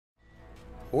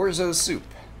Orzo soup.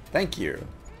 Thank you.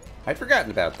 I'd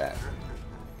forgotten about that.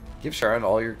 Give Sharon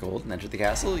all your gold and enter the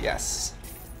castle? Yes.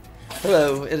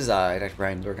 Hello, it is I, Dr.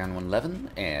 Brian Dorgon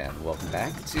 111, and welcome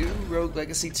back to Rogue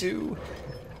Legacy 2.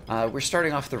 We're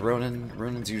starting off the Ronin.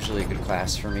 Ronin's usually a good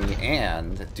class for me,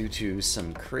 and due to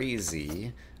some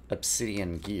crazy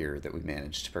obsidian gear that we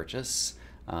managed to purchase,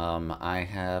 I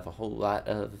have a whole lot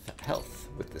of health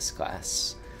with this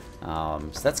class.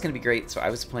 So that's going to be great. So I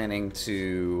was planning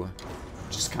to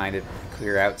just kind of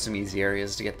clear out some easy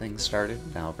areas to get things started.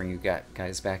 And I'll bring you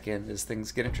guys back in as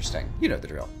things get interesting. You know the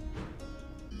drill.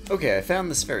 Okay, I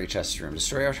found this fairy chest room.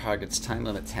 Destroy our targets, time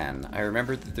limit 10. I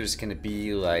remembered that there's going to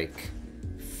be like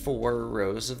 4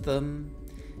 rows of them,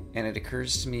 and it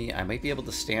occurs to me I might be able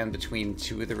to stand between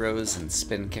 2 of the rows and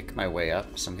spin kick my way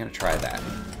up, so I'm going to try that.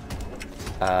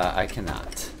 I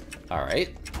cannot.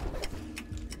 Alright.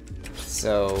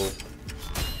 So,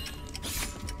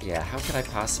 yeah, how could I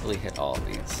possibly hit all of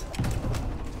these?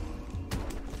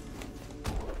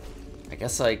 I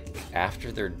guess, like,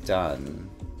 after they're done,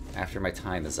 after my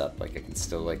time is up, like, I can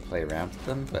still, like, play around with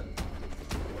them, but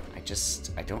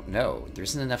I don't know. There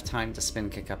isn't enough time to spin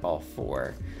kick up all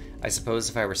 4. I suppose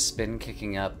if I were spin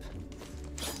kicking up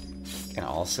and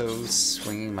also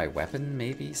swinging my weapon,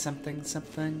 maybe something?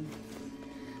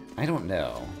 I don't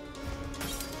know.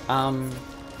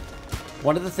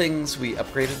 One of the things we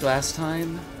upgraded last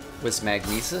time was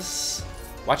Magnesis.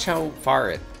 Watch how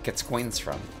far it gets coins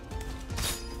from.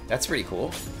 That's pretty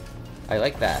cool. I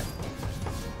like that.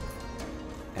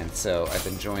 And so I've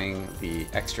been enjoying the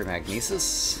extra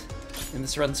Magnesis in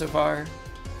this run so far.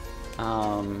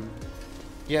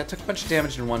 Yeah, it took a bunch of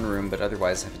damage in one room, but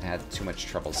otherwise haven't had too much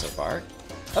trouble so far.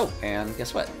 Oh, and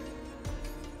guess what?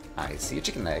 I see a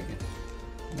chicken leg.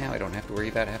 Now I don't have to worry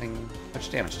about having much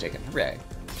damage taken. Hooray.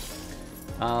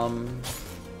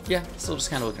 Yeah, still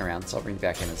just kind of looking around, so I'll bring you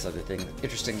back in as other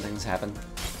interesting things happen.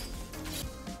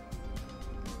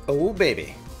 Oh,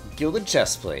 baby. Gilded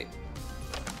chestplate.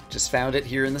 Just found it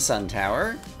here in the Sun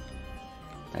Tower.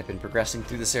 I've been progressing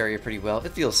through this area pretty well.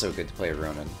 It feels so good to play a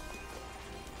Ronin.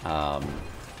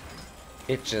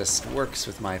 It just works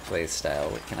with my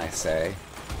playstyle, what can I say?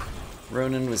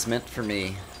 Ronin was meant for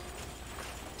me.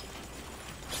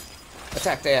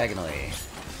 Attack diagonally.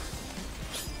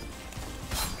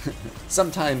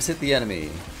 Sometimes hit the enemy.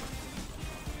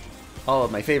 All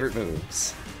of my favorite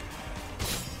moves.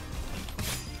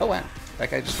 Oh wow,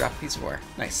 that guy just dropped a piece of ore.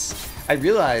 Nice. I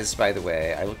realized, by the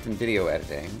way, I looked in video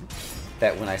editing,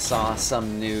 that when I saw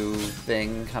some new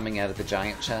thing coming out of the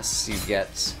giant chests you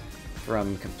get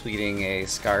from completing a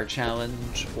Scar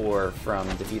challenge or from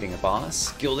defeating a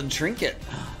boss, Gilded Trinket.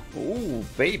 Ooh,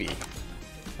 baby.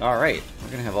 Alright, we're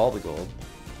gonna have all the gold.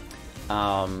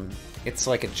 It's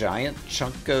like a giant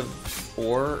chunk of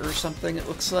ore or something, it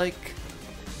looks like.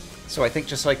 So I think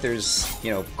just like there's,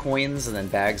 you know, coins and then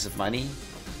bags of money,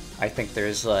 I think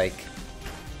there's like,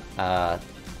 I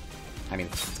mean,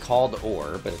 it's called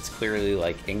ore, but it's clearly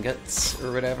like ingots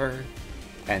or whatever.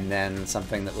 And then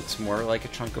something that looks more like a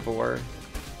chunk of ore.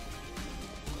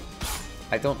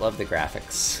 I don't love the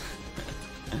graphics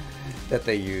that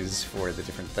they use for the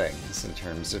different things in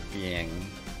terms of being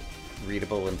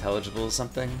readable, intelligible,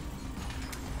 something.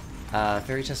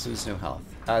 Fairy chest lose no health.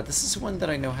 This is one that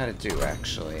I know how to do,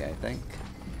 actually, I think.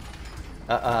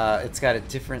 It's got a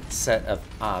different set of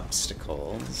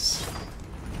obstacles.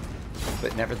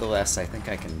 But nevertheless, I think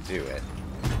I can do it.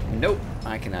 Nope,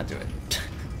 I cannot do it.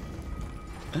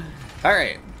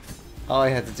 Alright. All I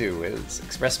had to do was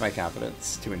express my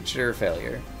confidence to ensure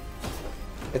failure.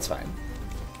 It's fine.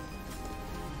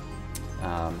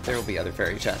 There will be other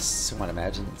fairy chests, one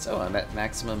imagines. Oh, I'm at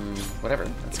maximum whatever.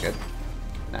 That's good.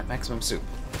 Not maximum soup.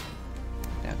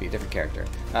 That'd be a different character.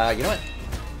 You know what?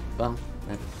 Well,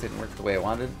 that didn't work the way I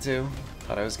wanted it to.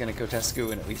 Thought I was going to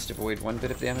Kotesku and at least avoid 1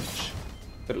 bit of damage.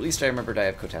 But at least I remembered I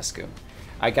have Kotesku.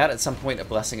 I got at some point a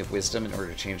Blessing of Wisdom in order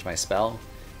to change my spell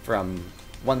from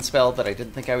one spell that I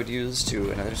didn't think I would use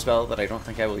to another spell that I don't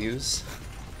think I will use.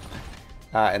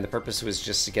 And the purpose was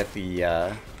just to get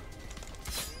the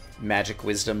Magic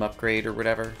Wisdom upgrade or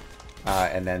whatever.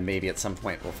 And then maybe at some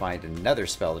point we'll find another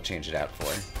spell to change it out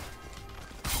for.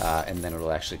 And then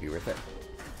it'll actually be worth it.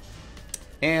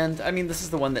 And, I mean, this is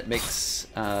the one that makes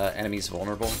enemies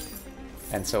vulnerable.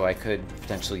 And so I could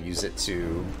potentially use it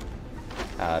to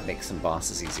make some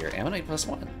bosses easier. Ammonite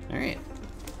 +1. Alright.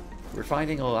 We're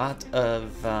finding a lot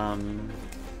of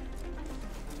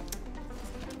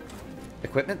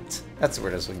equipment. That's the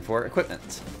word I was looking for.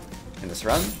 Equipment. In this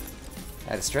run.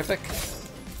 That is terrific.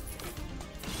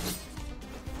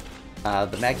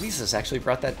 The Magnesis actually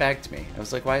brought that bag to me. I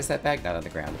was like, why is that bag not on the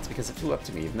ground? It's because it flew up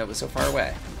to me even though it was so far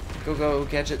away. Go, go,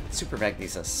 Gadget Super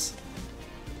Magnesis.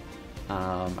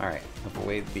 Alright.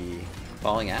 Avoid the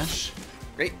falling ash.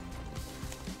 Great.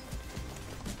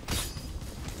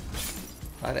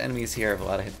 A lot of enemies here have a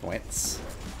lot of hit points.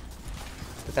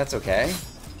 But that's okay.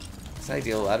 Because I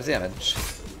deal a lot of damage.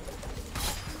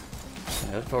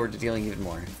 I look forward to dealing even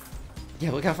more.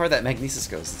 Yeah, look how far that Magnesis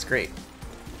goes. It's great.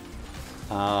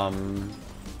 There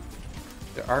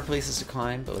are places to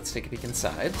climb, but let's take a peek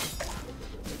inside.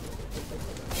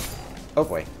 Oh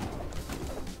boy.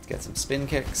 Let's get some spin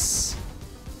kicks.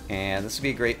 And this would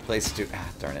be a great place to... Ah,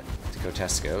 darn it. To go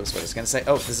Tesco is what I was going to say.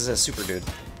 Oh, this is a super dude.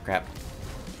 Crap.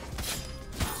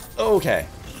 Okay.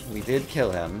 We did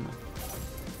kill him.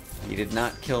 He did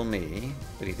not kill me,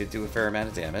 but he did do a fair amount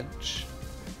of damage.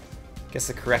 Guess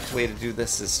the correct way to do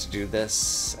this is to do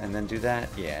this and then do that?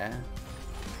 Yeah.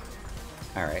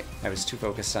 Alright, I was too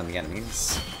focused on the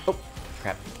enemies. Oh,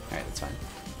 crap. Alright, that's fine.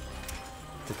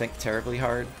 To think terribly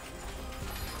hard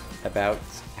about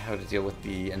how to deal with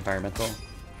the environmental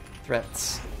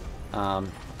threats.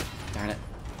 Darn it.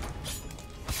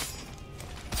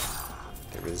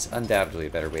 There was undoubtedly a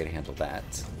better way to handle that.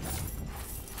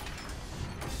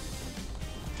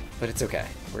 But it's okay.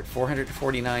 We're at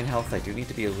 449 health. I do need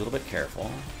to be a little bit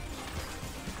careful.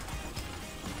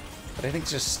 But I think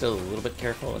just still a little bit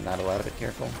careful and not a lot of it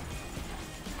careful.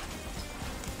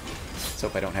 Let's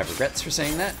hope I don't have regrets for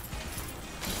saying that.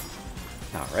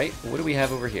 Alright, what do we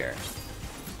have over here?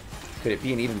 Could it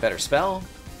be an even better spell?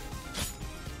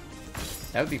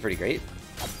 That would be pretty great.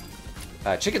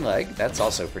 Chicken leg, that's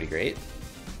also pretty great.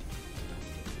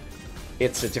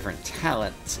 It's a different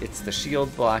talent. It's the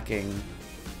shield blocking.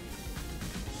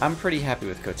 I'm pretty happy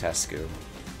with Kotescu.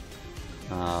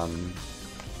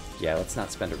 Yeah, let's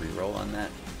not spend a reroll on that.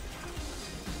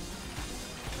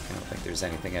 I don't think there's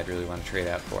anything I'd really want to trade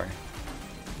out for.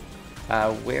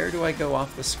 Where do I go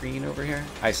off the screen over here?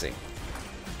 I see.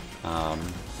 Got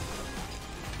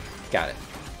it.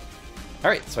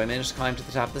 Alright, so I managed to climb to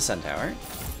the top of the Sun Tower.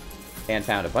 And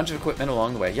found a bunch of equipment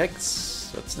along the way.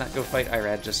 Yikes! Let's not go fight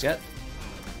Irad just yet.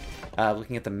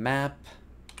 Looking at the map.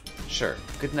 Sure,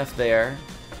 good enough there.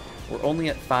 We're only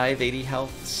at 580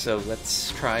 health, so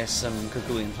let's try some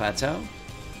Kerguelen Plateau.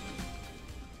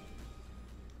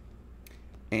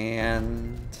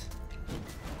 And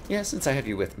yeah, since I have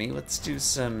you with me, let's do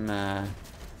some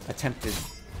attempted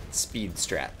speed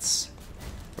strats.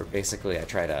 Where basically I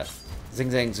try to zing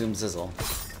zang zoom zizzle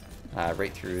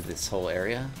right through this whole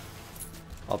area.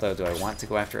 Although, do I want to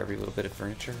go after every little bit of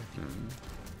furniture?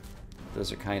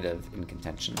 Those are kind of in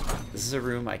contention. This is a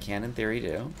room I can, in theory,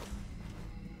 do.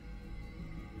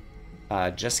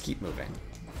 Just keep moving.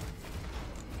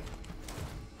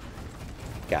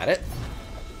 Got it.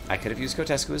 I could have used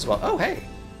Kotescu as well. Oh, hey!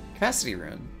 Capacity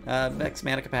rune. Max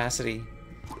mana capacity.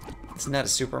 It's not a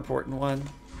super important one,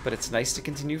 but it's nice to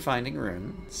continue finding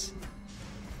runes.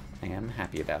 I am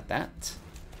happy about that.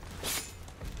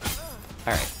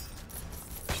 Alright.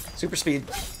 Super speed.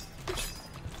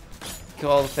 Kill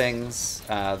all the things.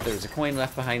 There's a coin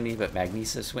left behind me, but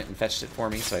Magnesis went and fetched it for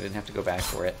me, so I didn't have to go back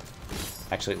for it.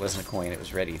 Actually, it wasn't a coin, it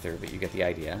was red ether, but you get the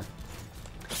idea.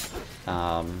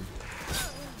 Oh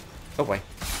boy.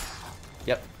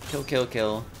 Yep. Kill, kill,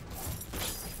 kill.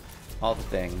 All the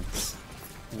things.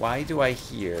 Why do I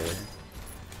hear...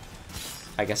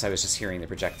 I guess I was just hearing the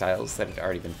projectiles that had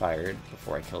already been fired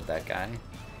before I killed that guy.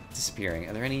 Disappearing.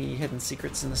 Are there any hidden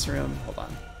secrets in this room? Hold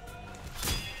on.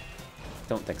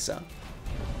 Don't think so.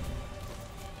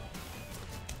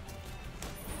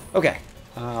 Okay.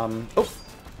 Oh!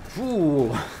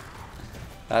 Ooh!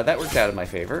 That worked out in my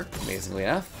favor, amazingly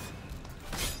enough.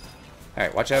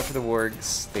 Alright, watch out for the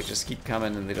wargs. They just keep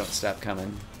coming and they don't stop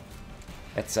coming.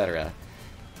 Etc.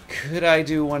 Could I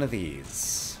do one of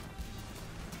these?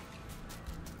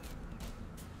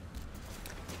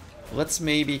 Let's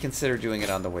maybe consider doing it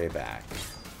on the way back.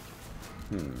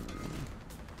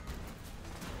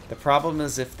 The problem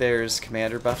is if there's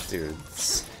commander buff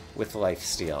dudes with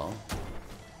lifesteal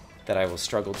that I will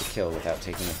struggle to kill without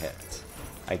taking a hit.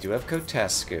 I do have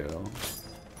Kotescu,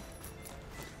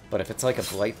 but if it's like a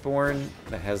Blightborn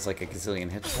that has like a gazillion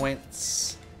hit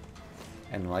points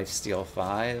and lifesteal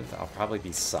 5, I'll probably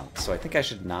be sunk. So I think I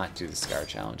should not do the Scar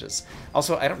challenges.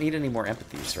 Also, I don't need any more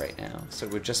empathies right now, so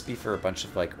it would just be for a bunch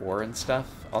of like ore and stuff.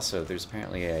 Also, there's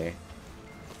apparently a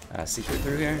secret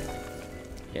through here.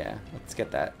 Yeah, let's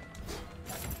get that.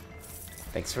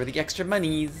 Thanks for the extra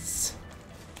monies.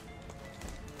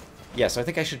 Yeah, so I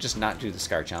think I should just not do the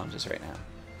Scar challenges right now.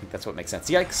 I think that's what makes sense.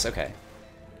 Yikes, okay.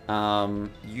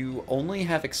 You only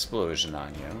have Explosion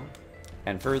on you.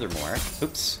 And furthermore,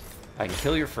 oops, I can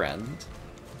kill your friend.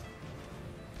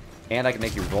 And I can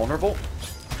make you vulnerable.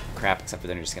 crap, except for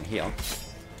then you're just going to heal.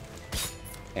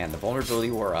 And the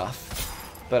vulnerability wore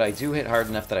off. But I do hit hard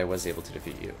enough that I was able to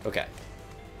defeat you. Okay.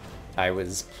 I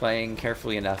was playing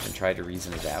carefully enough and tried to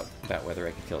reason it out about whether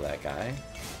I could kill that guy,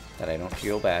 that I don't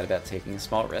feel bad about taking a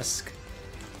small risk.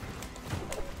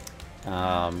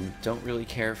 Don't really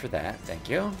care for that. Thank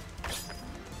you.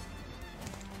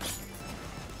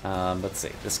 Let's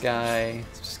see. This guy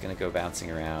is just going to go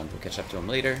bouncing around. We'll catch up to him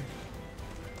later.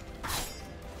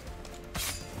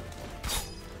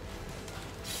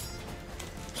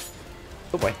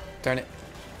 Oh boy. Darn it.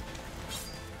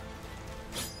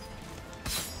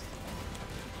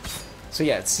 So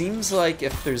yeah, it seems like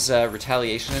if there's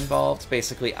retaliation involved,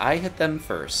 basically I hit them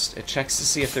first. It checks to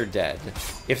see if they're dead.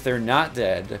 If they're not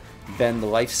dead, then the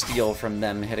lifesteal from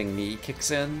them hitting me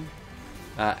kicks in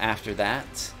after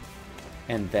that.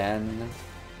 And then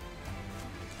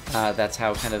that's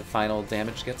how kind of final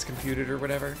damage gets computed or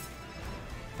whatever.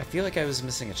 I feel like I was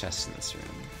missing a chest in this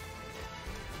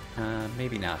room.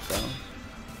 Maybe not, though.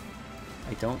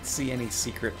 I don't see any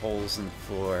secret holes in the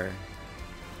floor.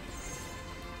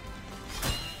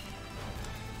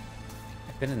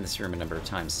 I've been in this room a number of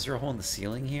times. Is there a hole in the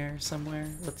ceiling here somewhere?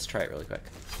 Let's try it really quick.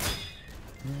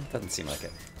 Doesn't seem like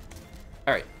it.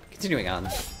 Alright, continuing on.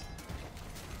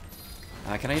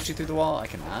 Can I hit you through the wall? I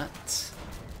cannot.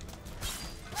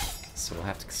 So we'll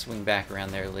have to swing back around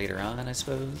there later on, I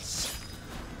suppose.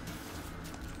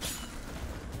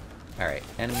 Alright,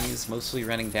 enemies mostly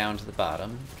running down to the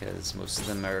bottom, because most of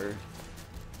them are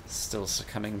still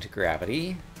succumbing to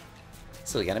gravity.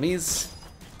 Silly enemies.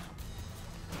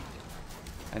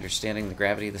 Understanding the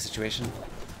gravity of the situation,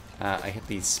 I hit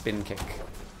the spin kick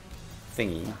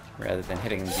thingy rather than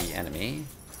hitting the enemy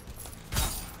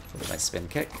with my spin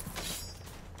kick.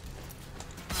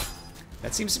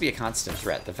 That seems to be a constant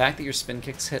threat. The fact that your spin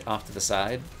kicks hit off to the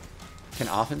side can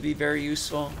often be very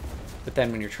useful, but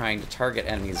then when you're trying to target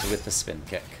enemies with the spin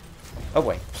kick... Oh,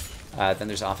 wait. Then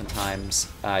there's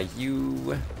oftentimes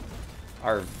you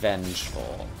are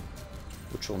vengeful,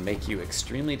 which will make you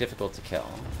extremely difficult to kill.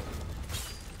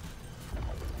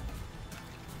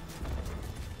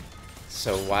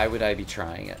 So why would I be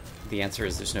trying it? The answer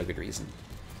is there's no good reason.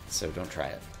 So don't try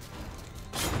it.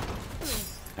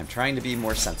 I'm trying to be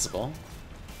more sensible.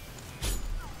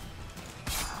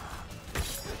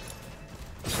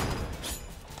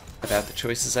 About the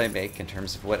choices I make in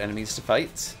terms of what enemies to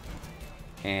fight.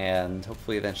 And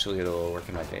hopefully eventually it'll work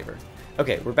in my favor.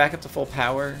 Okay, we're back up to full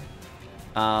power.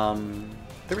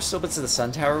 There were still bits of the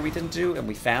Sun Tower we didn't do, and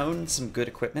we found some good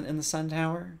equipment in the Sun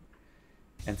Tower.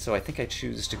 And so I think I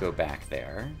choose to go back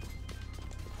there.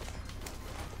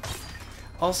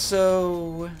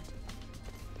 Also,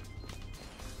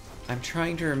 I'm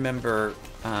trying to remember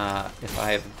if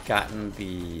I've gotten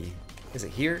the... Is it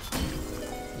here?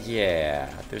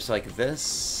 Yeah, there's like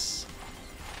this.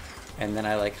 And then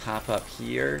I like hop up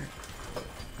here.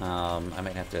 I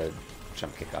might have to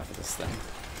jump kick off of this thing.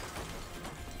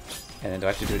 And then do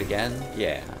I have to do it again?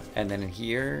 Yeah. And then in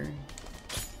here...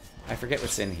 I forget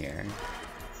what's in here.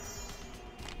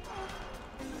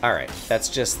 Alright, that's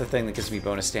just the thing that gives me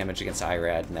bonus damage against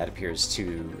IRAD, and that appears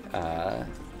to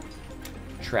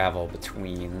travel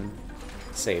between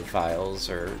save files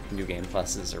or New Game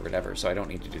Pluses or whatever, so I don't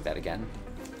need to do that again.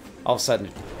 All of a sudden,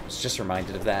 I was just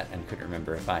reminded of that and couldn't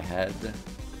remember if I had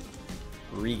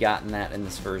re-gotten that in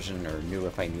this version or knew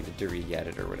if I needed to re-get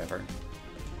it or whatever.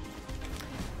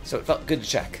 So it felt good to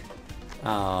check.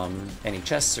 Any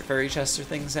chests or fairy chests or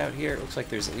things out here? It looks like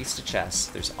there's at least a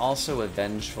chest. There's also a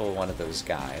vengeful one of those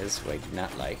guys, who I do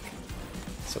not like.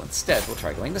 So instead, we'll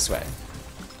try going this way.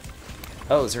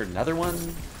 Oh, is there another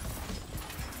one?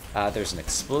 There's an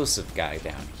explosive guy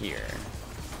down here.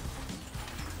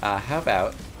 How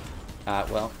about...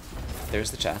 well, there's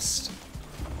the chest.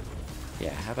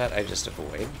 Yeah, how about I just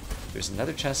avoid? There's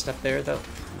another chest up there, though.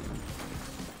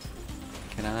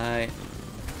 Can I...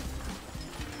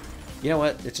 You know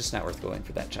what? It's just not worth going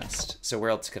for that chest. So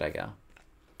where else could I go?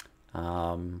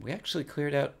 We actually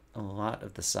cleared out a lot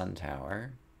of the Sun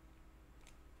Tower.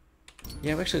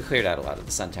 Yeah, we actually cleared out a lot of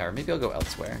the Sun Tower. Maybe I'll go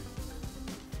elsewhere.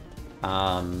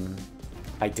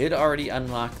 I did already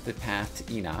unlock the path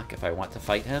to Enoch if I want to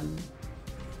fight him.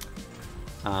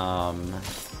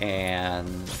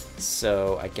 And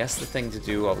so I guess the thing to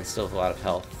do while we still have a lot of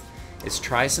health is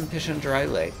try some Pishon Dry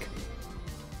Lake.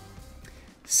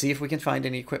 See if we can find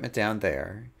any equipment down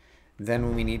there. Then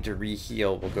when we need to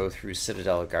re-heal, we'll go through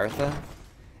Citadel Agartha,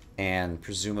 and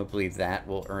presumably that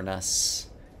will earn us,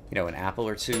 you know, an apple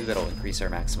or two that'll increase our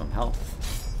maximum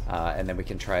health. And then we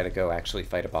can try to go actually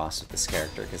fight a boss with this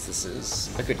character, because this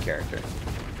is a good character,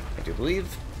 I do believe.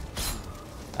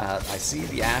 I see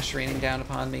the ash raining down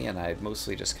upon me, and I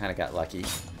mostly just kind of got lucky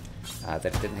that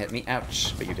it didn't hit me.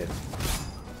 Ouch, but you did.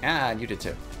 Ah, and you did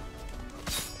too.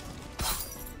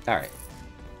 Alright.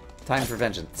 Time for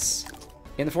vengeance.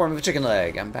 In the form of a chicken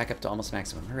leg. I'm back up to almost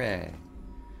maximum. Hooray.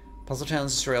 Puzzle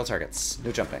challenge, destroy all targets.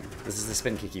 No jumping. This is the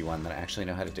spin kicky one that I actually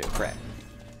know how to do. Hooray.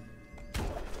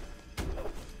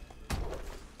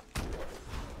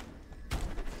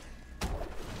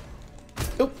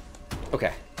 Oop.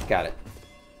 Okay, got it.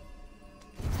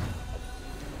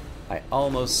 I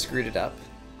almost screwed it up.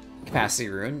 Capacity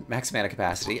rune. Max mana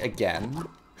capacity. Again.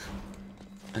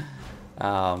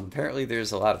 Apparently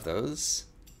there's a lot of those.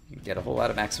 You get a whole lot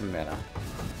of maximum mana.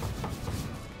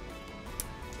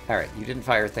 Alright, you didn't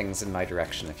fire things in my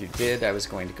direction. If you did, I was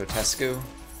going to Kotesku.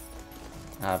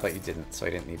 But you didn't, so I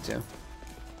didn't need to.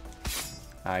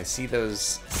 I see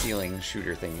those ceiling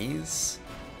shooter thingies.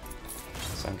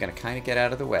 So I'm going to kind of get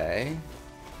out of the way.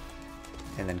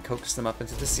 And then coax them up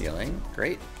into the ceiling.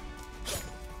 Great.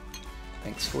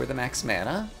 Thanks for the max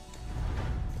mana.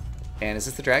 And is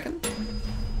this the dragon?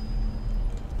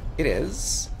 It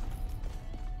is.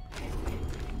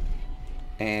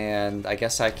 And I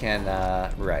guess I can,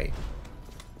 right.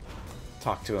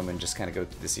 Talk to him and just kind of go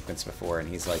through the sequence before, and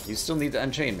he's like, you still need to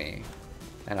unchain me.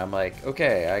 And I'm like,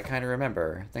 okay, I kind of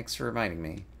remember. Thanks for reminding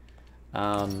me.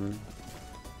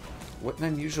 What an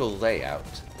unusual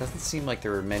layout. Doesn't seem like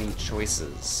there were many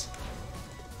choices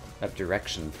of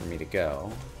direction for me to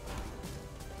go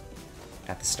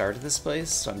at the start of this place,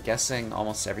 so I'm guessing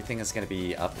almost everything is going to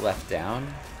be up, left,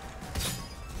 down.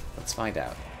 Let's find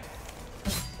out.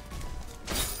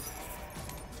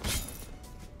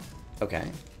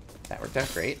 Okay, that worked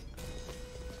out great.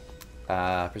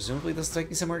 Presumably this will take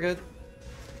me somewhere good?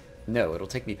 No, it'll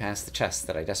take me past the chest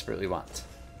that I desperately want.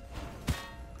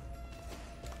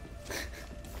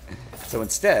 So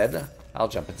instead, I'll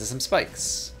jump into some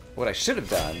spikes. What I should have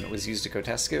done was used a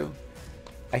Kotesku,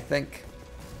 I think.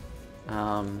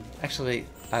 Actually,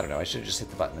 I don't know, I should have just hit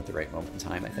the button at the right moment in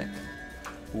time, I think.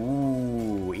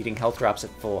 Ooh, eating health drops at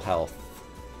full health.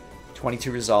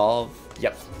 22 resolve.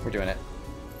 Yep, we're doing it.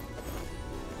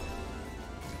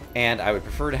 And I would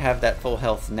prefer to have that full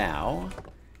health now.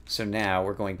 So now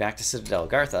we're going back to Citadel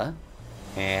Gartha,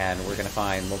 and we're going to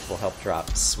find multiple health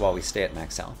drops while we stay at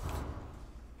max health.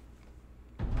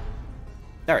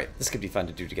 Alright, this could be fun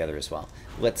to do together as well.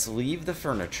 Let's leave the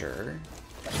furniture,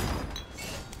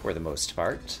 for the most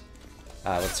part.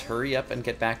 Let's hurry up and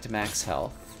get back to max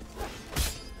health.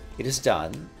 It is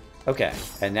done. Okay,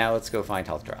 and now let's go find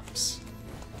health drops.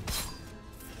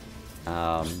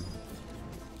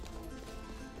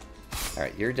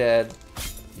 Alright, you're dead.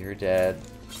 You're dead.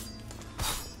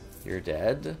 You're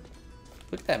dead.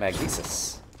 Look at that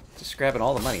Magnesis. Just grabbing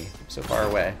all the money from so far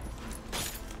away.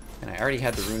 And I already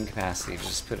had the rune capacity to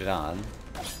just put it on.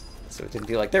 So it didn't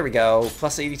feel like, there we go,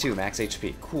 plus 82 max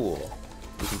HP. Cool.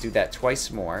 We can do that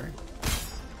twice more.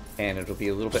 And it'll be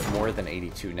a little bit more than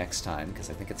 82 next time,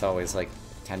 because I think it's always like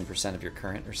 10% of your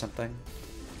current or something.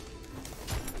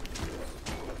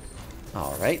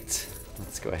 Alright,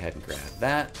 let's go ahead and grab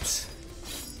that.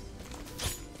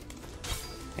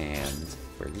 And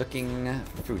we're looking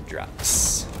for food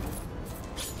drops.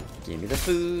 Give me the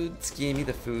foods, give me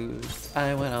the foods.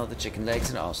 I want all the chicken legs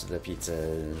and also the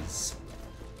pizzas.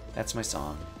 That's my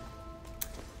song.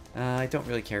 I don't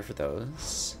really care for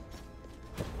those.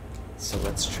 So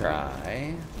let's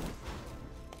try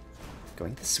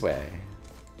going this way.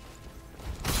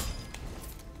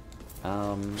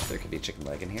 There could be a chicken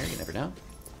leg in here, you never know.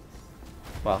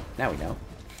 Well, now we know.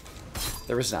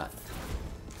 There was not.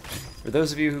 For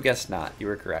those of you who guessed not, you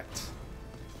were correct.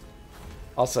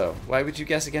 Also, why would you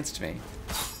guess against me?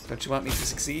 Don't you want me to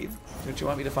succeed? Don't you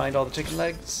want me to find all the chicken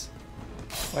legs?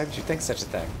 Why would you think such a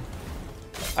thing?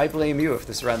 I blame you if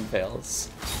this run fails.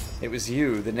 It was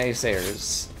you, the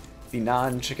naysayers, the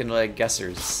non-chicken leg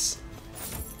guessers,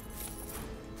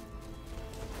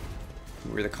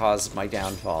 who were the cause of my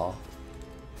downfall.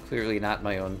 Clearly not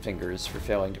my own fingers for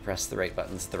failing to press the right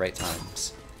buttons at the right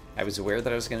times. I was aware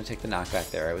that I was going to take the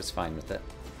knockback there. I was fine with it.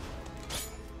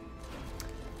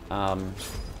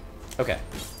 Okay.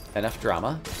 Enough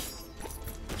drama.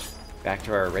 Back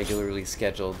to our regularly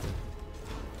scheduled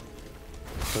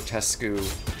Kotesku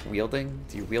wielding.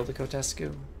 Do you wield a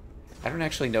Kotesku? I don't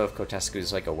actually know if Kotesku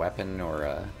is like a weapon or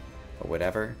a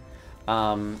whatever.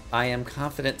 I am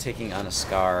confident taking on a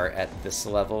Scar at this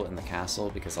level in the castle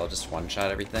because I'll just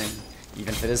one-shot everything.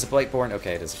 Even if it is a Blightborn.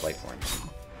 Okay, it is a Blightborn.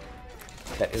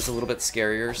 That is a little bit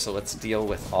scarier, so let's deal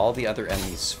with all the other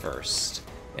enemies first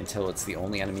until it's the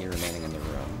only enemy remaining in the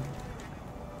room.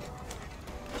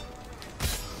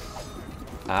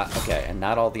 Okay, and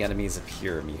not all the enemies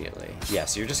appear immediately.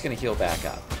 Yes, you're just going to heal back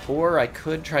up. Or I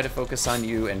could try to focus on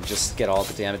you and just get all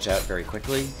the damage out very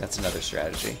quickly. That's another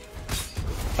strategy.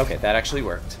 Okay, that actually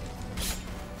worked.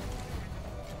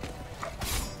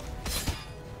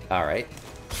 Alright.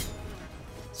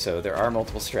 So there are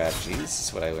multiple strategies,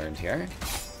 is what I learned here.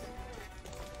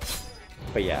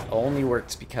 But yeah, only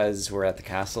worked because we're at the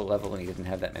castle level and he didn't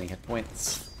have that many hit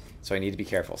points. So I need to be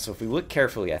careful. So if we look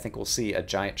carefully, I think we'll see a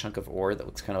giant chunk of ore that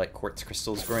looks kind of like quartz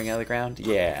crystals growing out of the ground.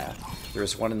 Yeah, there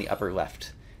was one in the upper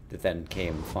left that then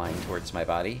came flying towards my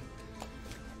body.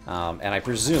 And I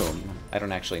presume, I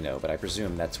don't actually know, but I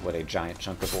presume that's what a giant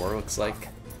chunk of ore looks like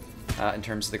in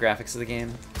terms of the graphics of the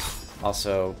game.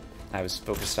 Also, I was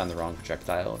focused on the wrong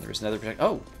projectile, and there was another projectile.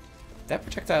 Oh! That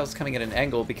projectile is coming at an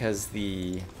angle because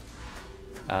the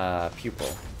pupil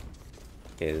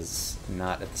is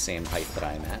not at the same height that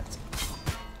I'm at.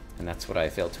 And that's what I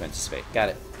failed to anticipate. Got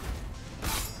it.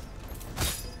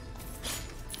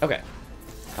 Okay.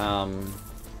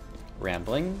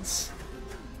 Ramblings.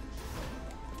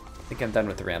 I think I'm done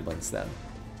with the ramblings then.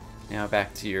 Now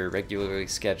back to your regularly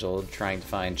scheduled trying to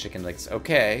find chicken legs.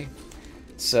 Okay.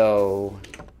 So,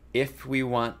 if we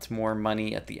want more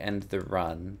money at the end of the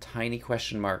run, tiny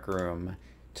question mark room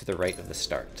to the right of the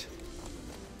start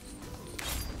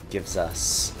gives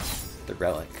us the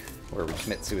relic, where we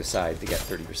commit suicide to get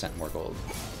 30% more gold.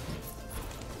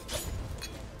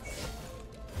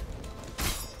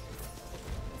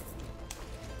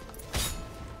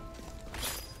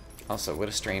 Also, what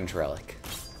a strange relic.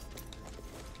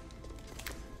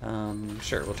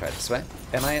 Sure, we'll try this way.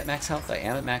 Am I at max health? I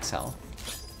am at max health.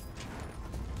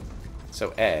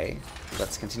 So A,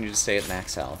 let's continue to stay at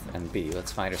max health, and B,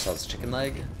 let's find ourselves a chicken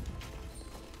leg.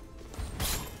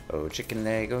 Oh, chicken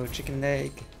leg, oh, chicken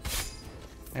leg.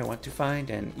 I want to find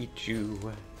and eat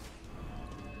you.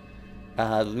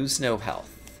 Lose no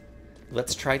health.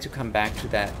 Let's try to come back to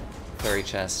that fairy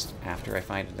chest after I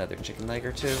find another chicken leg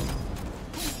or two.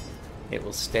 It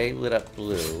will stay lit up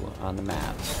blue on the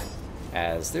map,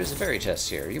 as there's a fairy chest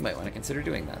here. You might want to consider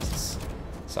doing this.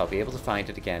 So I'll be able to find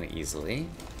it again easily.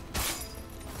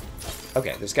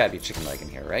 Okay, there's gotta be a chicken leg in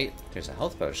here, right? There's a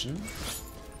health potion.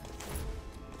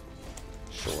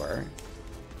 Sure.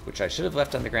 Which I should have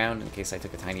left on the ground in case I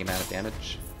took a tiny amount of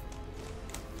damage.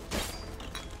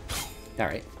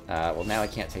 Alright, well now I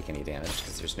can't take any damage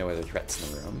because there's no other threats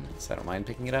in the room, so I don't mind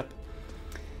picking it up.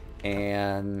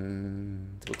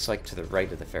 And it looks like to the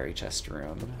right of the fairy chest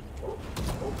room,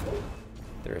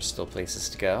 there are still places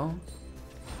to go.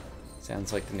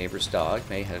 Sounds like the neighbor's dog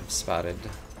may have spotted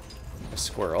a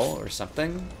squirrel or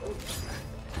something.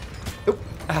 Oop!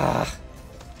 Ah!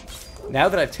 Now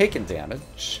that I've taken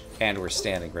damage, and we're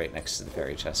standing right next to the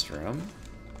fairy chest room,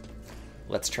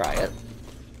 let's try it.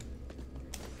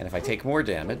 And if I take more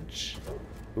damage...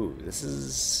 Ooh, this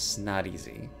is not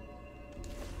easy.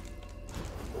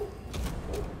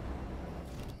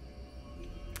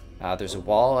 There's a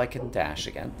wall I can dash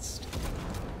against.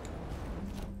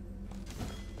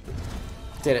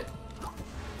 Did it.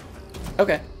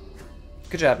 Okay.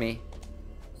 Good job, me.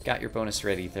 Got your bonus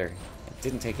red ether.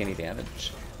 Didn't take any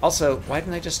damage. Also, why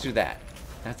didn't I just do that?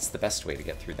 That's the best way to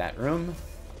get through that room.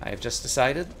 I have just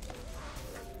decided.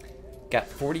 Got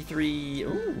 43...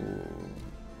 Ooh.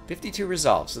 52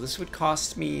 resolve, so this would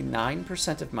cost me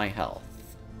 9% of my health.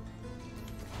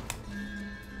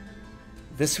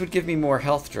 This would give me more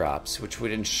health drops, which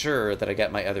would ensure that I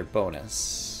get my other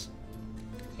bonus.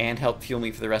 And help fuel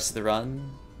me for the rest of the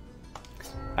run.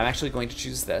 I'm actually going to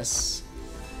choose this.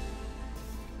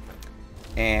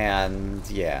 And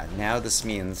yeah, now this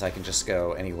means I can just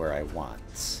go anywhere I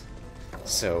want.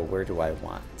 So where do I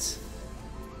want?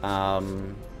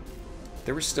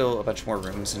 There were still a bunch more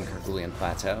rooms in Kerguelen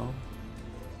Plateau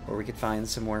where we could find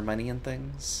some more money and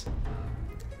things.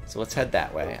 So let's head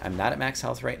that way. I'm not at max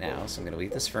health right now, so I'm going to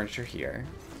leave this furniture here.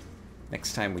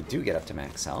 Next time we do get up to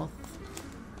max health,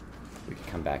 we can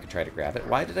come back and try to grab it.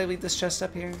 Why did I leave this chest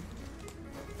up here?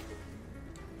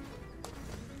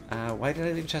 Why did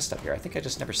I leave the chest up here? I think I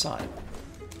just never saw it.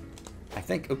 I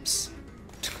think, oops.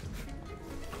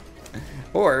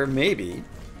 Or maybe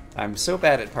I'm so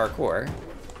bad at parkour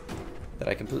that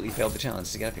I completely failed the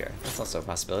challenge to get up here. That's also a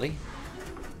possibility.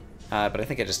 But I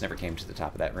think I just never came to the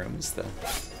top of that room is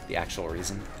the actual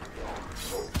reason.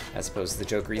 As opposed to the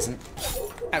joke reason.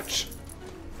 Ouch!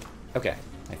 Okay,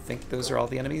 I think those are all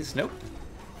the enemies. Nope.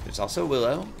 There's also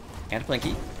Willow, and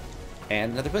Plinky,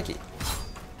 and another Plinky.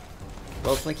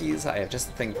 Well, Plinkies, I have just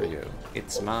the thing for you.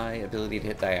 It's my ability to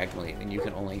hit diagonally, and you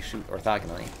can only shoot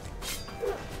orthogonally.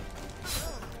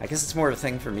 I guess it's more of a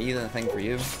thing for me than a thing for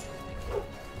you.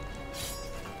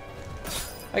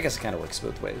 I guess it kind of works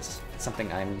both ways. It's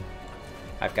something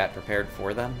I've got prepared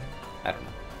for them. I don't know.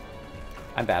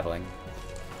 I'm babbling.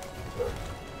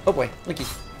 Oh boy, Blinky.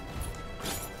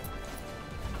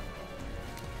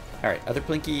 Alright, other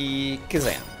Blinky,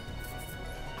 Kazam.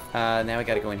 Now I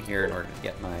gotta go in here in order to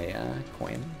get my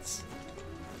coins.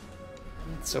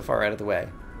 It's so far out of the way.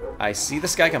 I see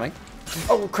this guy coming.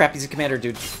 Oh crap, he's a commander,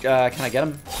 dude. Can I get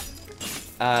him?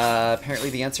 Apparently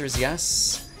the answer is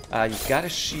yes. You've got a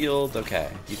shield. Okay,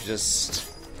 you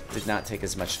just did not take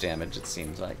as much damage, it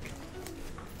seems like.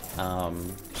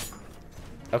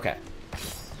 Okay.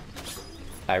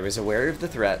 I was aware of the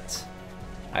threat.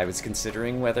 I was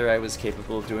considering whether I was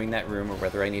capable of doing that room or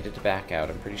whether I needed to back out.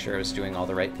 I'm pretty sure I was doing all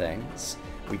the right things.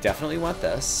 We definitely want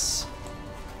this.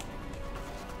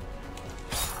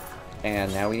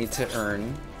 And now we need to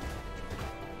earn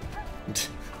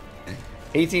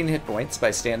 18 hit points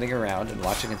by standing around and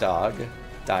watching a dog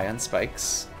die on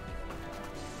spikes.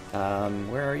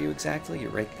 Where are you exactly?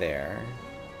 You're right there.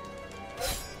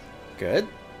 Good.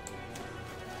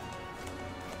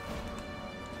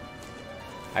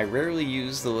 I rarely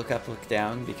use the look up, look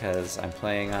down because I'm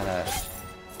playing on a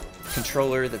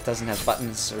controller that doesn't have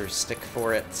buttons or stick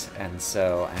for it, and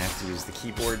so I have to use the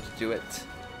keyboard to do it.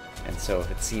 And so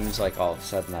if it seems like all of a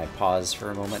sudden I pause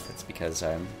for a moment, it's because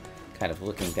I'm kind of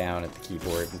looking down at the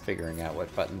keyboard and figuring out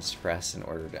what buttons to press in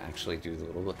order to actually do the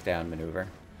little look down maneuver.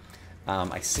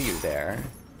 I see you there.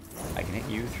 I can hit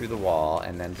you through the wall,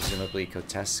 and then presumably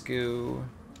Kotescu.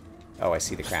 Oh, I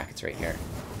see the crack. It's right here.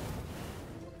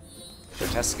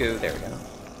 Kotescu. There we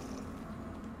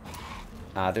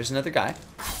go. There's another guy.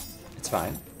 It's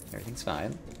fine. Everything's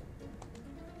fine.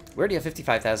 We already have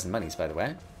 55,000 monies, by the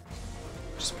way.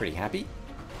 Just pretty happy.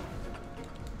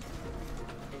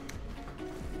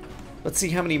 Let's see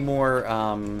how many more.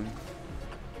 Oh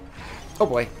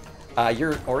boy.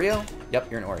 You're an Oreo?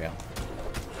 Yep, you're an Oreo.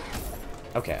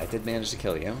 Okay, I did manage to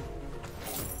kill you.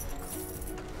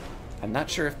 I'm not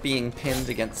sure if being pinned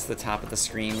against the top of the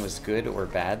screen was good or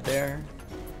bad there.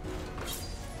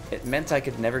 It meant I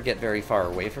could never get very far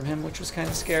away from him, which was kind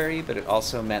of scary, but it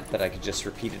also meant that I could just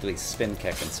repeatedly spin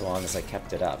kick, and so long as I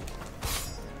kept it up,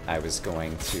 I was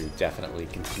going to definitely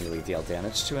continually deal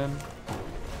damage to him.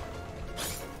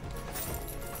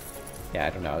 Yeah, I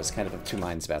don't know, I was kind of of two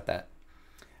minds about that.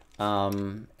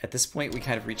 At this point, we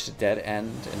kind of reached a dead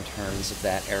end in terms of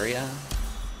that area,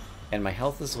 and my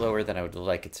health is lower than I would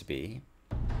like it to be.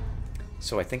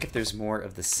 So I think if there's more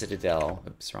of the Citadel,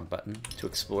 oops, wrong button, to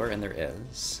explore, and there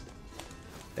is,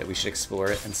 that we should explore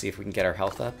it and see if we can get our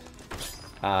health up.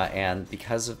 And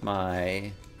because of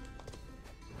my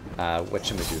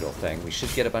whatchamadoodle thing, we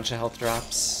should get a bunch of health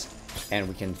drops, and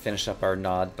we can finish up our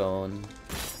Nod Bone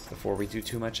before we do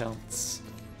too much else.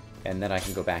 And then I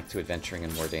can go back to adventuring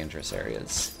in more dangerous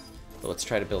areas. But let's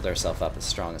try to build ourselves up as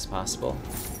strong as possible.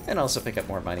 And also pick up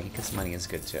more money, because money is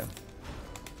good too.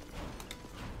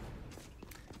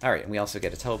 Alright, and we also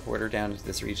get a teleporter down into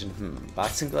this region.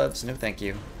 Boxing gloves? No thank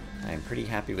you. I am pretty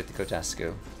happy with the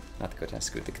Kotescu. Not the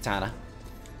Kotescu, the katana.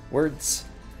 Words.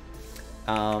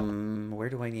 Where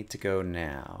do I need to go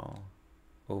now?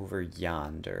 Over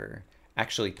yonder.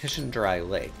 Actually, Pishendry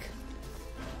Lake.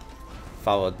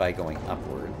 Followed by going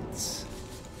upwards.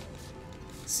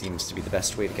 Seems to be the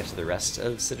best way to get to the rest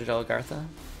of Citadel Agartha.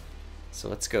 So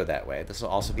let's go that way. This will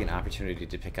also be an opportunity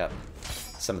to pick up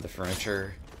some of the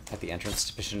furniture at the entrance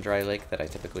to Pishendry Lake that I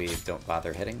typically don't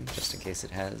bother hitting, just in case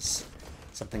it has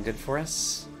something good for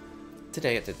us.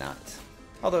 Today it did not.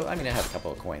 Although, I mean, it had a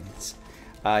couple of coins.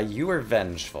 You are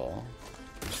vengeful.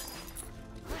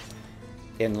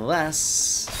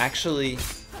 Unless, actually,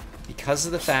 because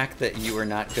of the fact that you are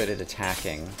not good at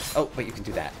attacking... Oh, but you can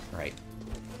do that, right.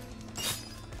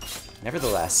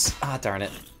 Nevertheless, darn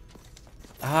it.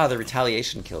 The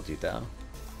retaliation killed you, though.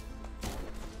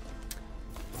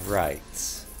 Right.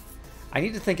 I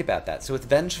need to think about that. So with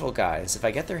vengeful guys, if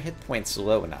I get their hit points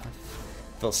low enough,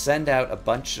 they'll send out a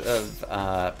bunch of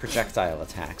projectile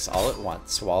attacks all at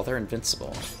once while they're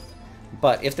invincible.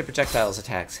 But if the projectiles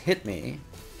attacks hit me,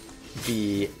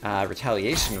 the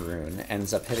retaliation rune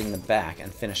ends up hitting them back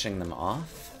and finishing them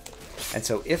off. And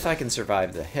so if I can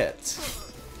survive the hit,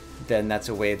 then that's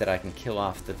a way that I can kill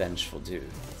off the vengeful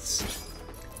dudes.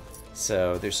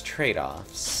 So there's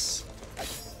trade-offs.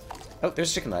 Oh,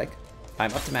 there's chicken leg.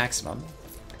 I'm up to maximum.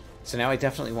 So now I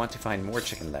definitely want to find more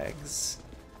chicken legs.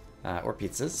 Or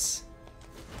pizzas.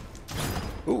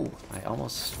 Ooh, I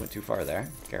almost went too far there.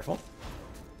 Careful.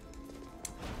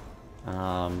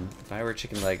 If I were a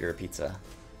chicken leg or a pizza,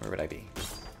 where would I be?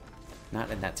 Not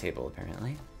in that table,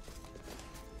 apparently.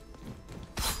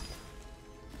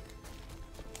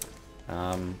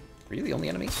 Are you the only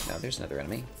enemy? No, there's another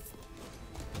enemy.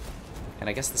 And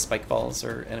I guess the spike balls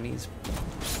are enemies.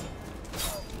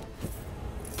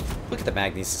 Look at the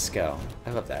Magnesis go.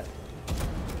 I love that.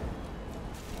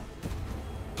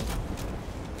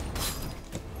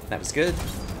 That was good.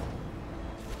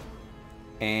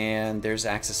 And there's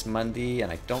Axis Mundi,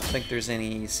 and I don't think there's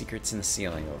any secrets in the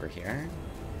ceiling over here.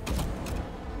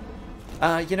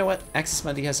 You know what? Axis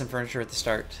Mundi has some furniture at the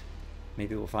start.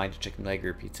 Maybe we'll find a chicken leg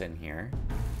or pizza in here.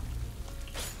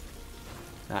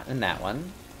 Not in that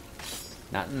one.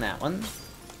 Not in that one.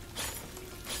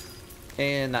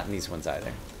 And not in these ones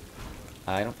either.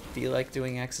 I don't feel like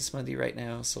doing Axis Mundi right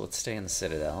now, so let's stay in the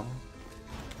Citadel.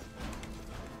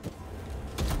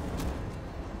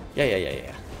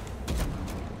 Yeah.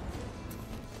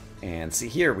 And see,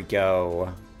 here we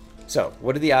go. So,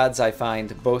 what are the odds I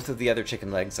find both of the other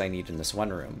chicken legs I need in this one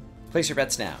room? Place your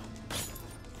bets now.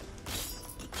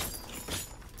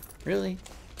 Really?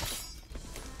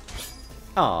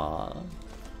 Aww.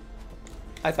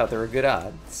 I thought there were good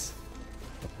odds.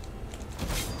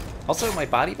 Also, my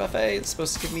body buffet is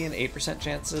supposed to give me an 8%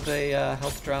 chance of a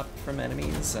health drop from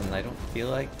enemies, and I don't feel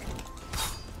like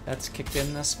that's kicked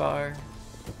in thus far.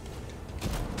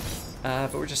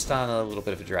 But we're just on a little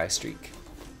bit of a dry streak,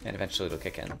 and eventually it'll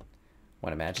kick in.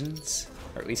 One imagines,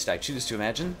 or at least I choose to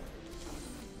imagine.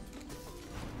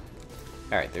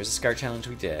 Alright, there's a Scar challenge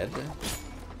we did.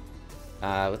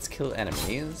 Let's kill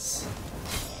enemies.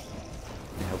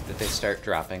 I hope that they start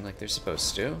dropping like they're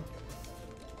supposed to.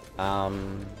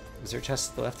 Is there a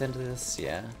chest at the left end of this?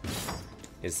 Yeah.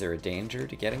 Is there a danger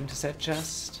to getting to said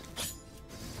chest?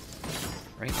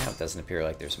 Right now it doesn't appear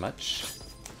like there's much.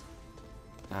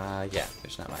 Yeah,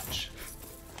 there's not much.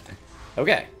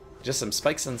 Okay, just some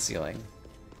spikes on the ceiling,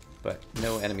 but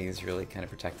no enemies really kind of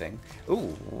protecting.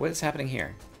 Ooh, what is happening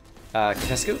here?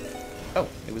 Kotesku? Oh,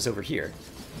 it was over here.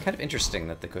 Kind of interesting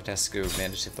that the Kotesku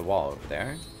managed to hit the wall over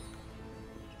there.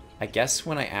 I guess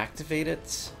when I activate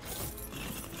it,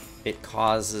 it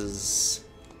causes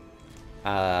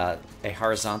a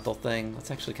horizontal thing.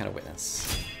 Let's actually kind of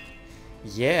witness.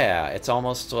 Yeah, it's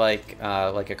almost like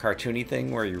a cartoony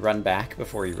thing where you run back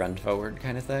before you run forward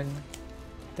kind of thing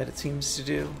that it seems to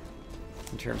do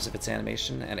in terms of its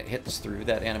animation, and it hits through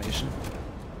that animation.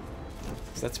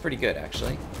 So that's pretty good,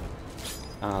 actually.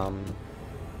 I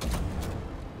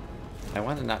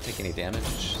want to not take any damage,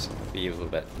 so I'll be a little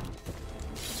bit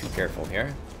too careful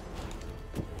here.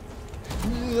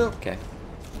 Okay.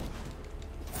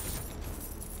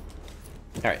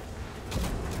 Alright.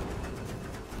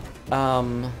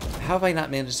 How have I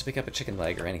not managed to pick up a chicken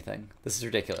leg or anything? This is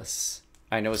ridiculous.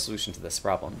 I know a solution to this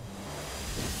problem.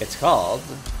 It's called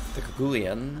the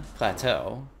Kogulian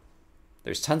Plateau.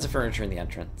 There's tons of furniture in the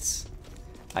entrance.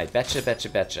 I betcha that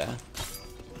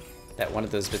one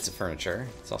of those bits of furniture,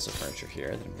 it's also furniture here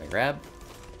that I'm gonna grab.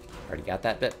 Already got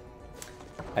that bit.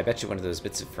 I bet you one of those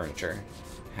bits of furniture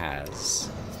has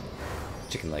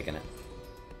chicken leg in it.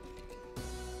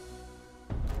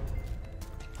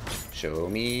 Show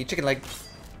me chicken leg.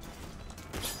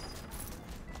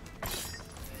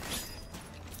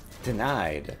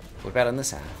 Denied. What about on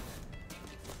this half?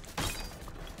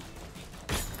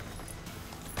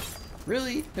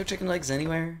 Really? No chicken legs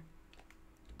anywhere?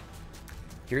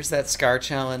 Here's that Scar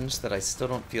challenge that I still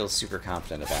don't feel super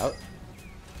confident about.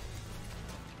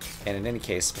 And in any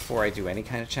case, before I do any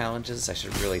kind of challenges, I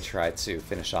should really try to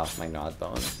finish off my Gnawed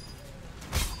Bone.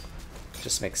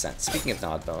 Just makes sense. Speaking of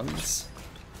Gnawed Bones,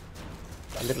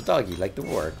 a little doggy like the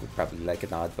warg would probably like a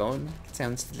Gnawed Bone. It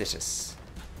sounds delicious.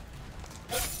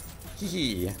 Hee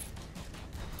hee.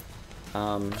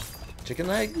 Chicken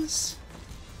legs?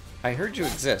 I heard you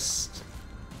exist.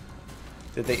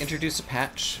 Did they introduce a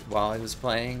patch while I was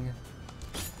playing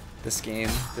this game,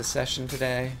 this session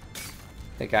today?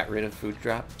 They got rid of food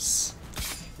drops?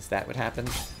 Is that what happened?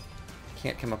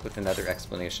 Can't come up with another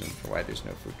explanation for why there's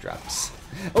no food drops.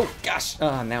 Oh, gosh!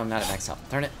 Oh, now I'm not at max health.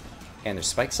 Darn it. And there's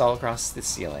spikes all across the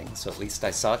ceiling, so at least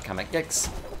I saw it coming. Yikes!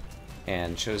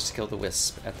 And chose to kill the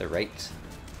wisp at the right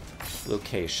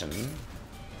location.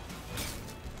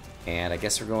 And I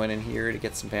guess we're going in here to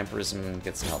get some vampirism and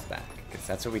get some health back, because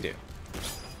that's what we do.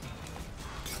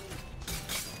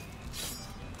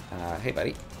 Hey,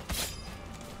 buddy.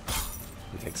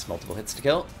 He takes multiple hits to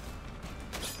kill.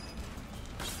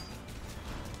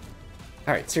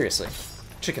 Alright, seriously.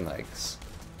 Chicken legs.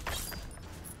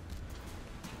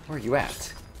 Where are you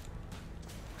at?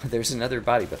 There's another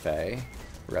body buffet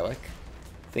relic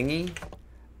thingy.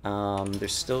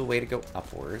 There's still a way to go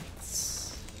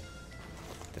upwards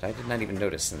that I did not even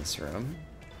notice in this room.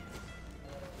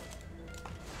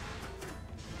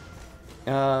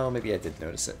 Oh, maybe I did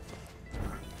notice it.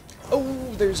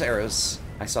 Oh, there's arrows.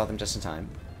 I saw them just in time.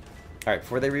 Alright,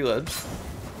 before they reload,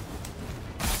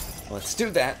 Let's do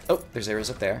that. Oh, there's arrows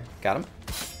up there. Got him.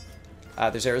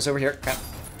 There's arrows over here. Crap.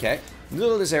 Okay.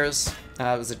 No, there's arrows.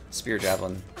 It was a spear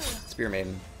javelin. Spear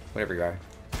maiden. Whatever you are.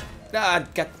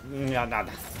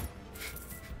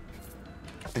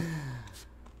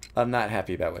 I'm not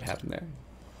happy about what happened there.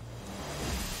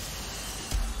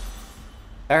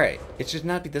 Alright, it should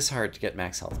not be this hard to get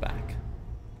max health back.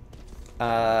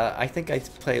 I think I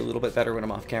play a little bit better when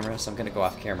I'm off camera, so I'm going to go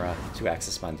off camera to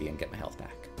Axis Mundi and get my health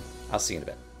back. I'll see you in a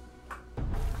bit.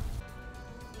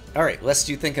 Alright, lest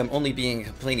you think I'm only being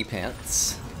complainy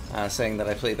pants, saying that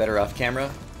I play better off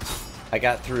camera, I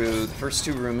got through the first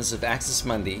 2 rooms of Axis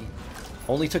Mundi,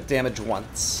 only took damage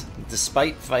once,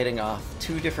 despite fighting off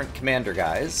 2 different commander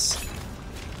guys.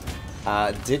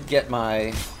 Did get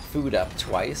my food up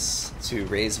twice to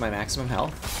raise my maximum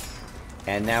health,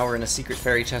 and now we're in a secret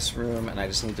fairy chest room, and I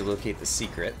just need to locate the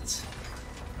secret.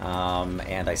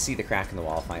 And I see the crack in the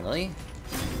wall finally.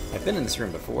 I've been in this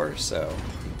room before, so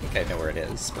I think I know where it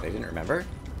is, but I didn't remember.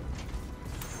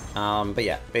 But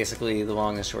yeah, basically the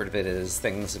long and short of it is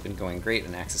things have been going great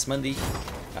in Axis Mundi.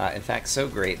 In fact, so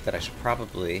great that I should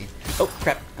probably... Oh,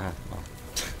 crap!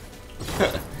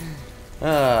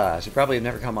 I should probably have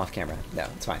never come off camera. No,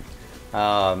 it's fine.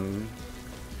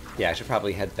 Yeah, I should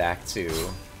probably head back to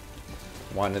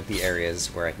one of the areas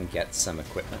where I can get some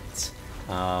equipment.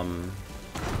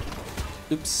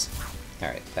 Oops.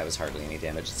 Alright, that was hardly any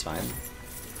damage, it's fine.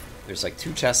 There's like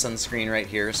 2 chests on the screen right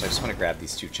here, so I just want to grab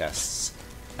these 2 chests.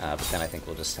 But then I think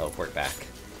we'll just teleport back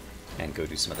and go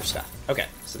do some other stuff. Okay,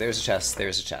 so there's a chest,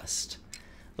 there's a chest.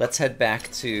 Let's head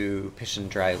back to Pishin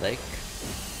Dry Lake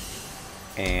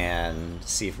and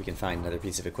see if we can find another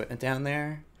piece of equipment down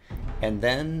there. And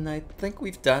then I think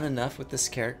we've done enough with this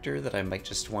character that I might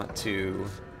just want to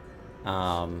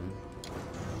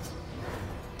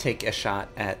take a shot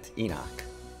at Enoch.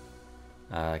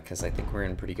 Because I think we're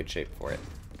in pretty good shape for it.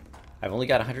 I've only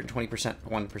got 120%,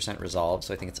 1% resolve,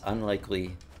 so I think it's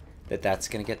unlikely that that's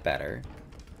going to get better.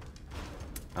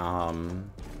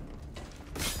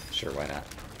 Sure, why not?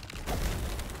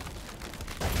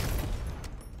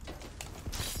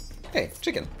 Hey,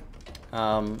 chicken.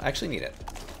 I actually need it.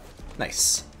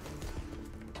 Nice.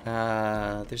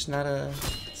 There's not a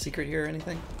secret here or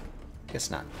anything?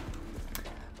 Guess not.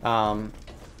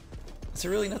 Is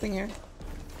there really nothing here?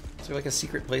 Is there like a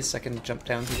secret place I can jump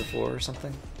down to the floor or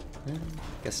something?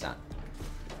 Guess not.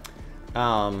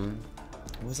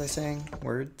 What was I saying?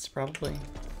 Words, probably?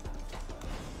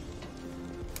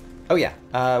 Oh yeah,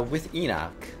 with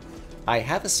Enoch, I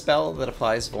have a spell that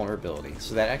applies vulnerability,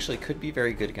 so that actually could be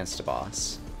very good against a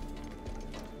boss.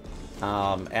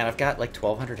 And I've got like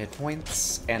 1200 hit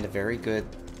points and a very good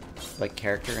like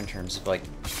character in terms of like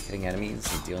hitting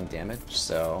enemies and dealing damage,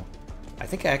 so I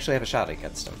think I actually have a shot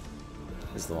against him,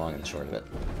 is the long and the short of it.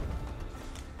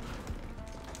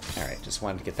 Alright, just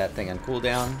wanted to get that thing on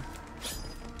cooldown.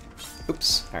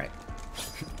 Oops, alright.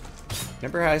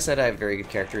 Remember how I said I have very good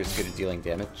characters good at dealing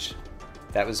damage?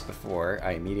 That was before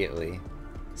I immediately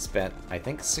spent, I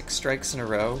think, 6 strikes in a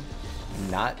row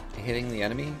not hitting the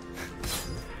enemy.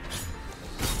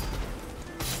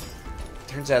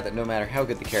 Turns out that no matter how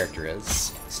good the character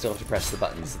is, you still have to press the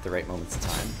buttons at the right moments of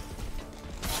time.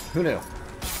 Who knew?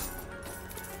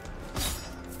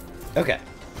 Okay.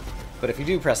 But if you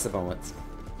do press the buttons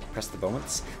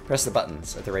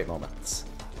at the right moments,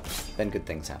 then good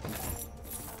things happen.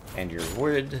 And you're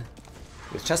rewarded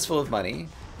with chests full of money,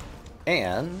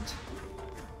 and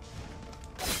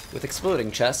with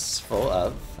exploding chests full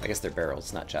of, I guess they're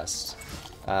barrels, not chests,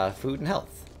 food and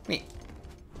health. Neat.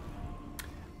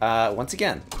 Once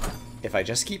again, if I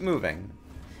just keep moving...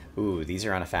 Ooh, these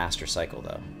are on a faster cycle,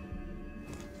 though.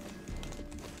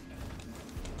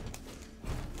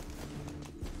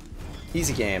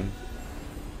 Easy game.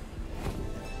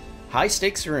 High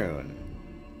stakes rune.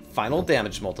 Final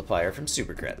damage multiplier from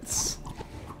super crits.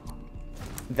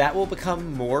 That will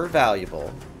become more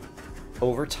valuable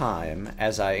over time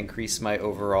as I increase my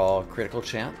overall critical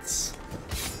chance.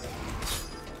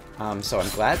 So I'm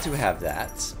glad to have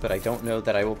that, but I don't know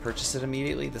that I will purchase it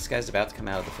immediately. This guy's about to come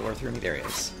out of the floor through me. There he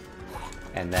is.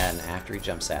 And then after he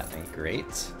jumps at me,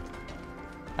 great.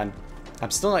 I'm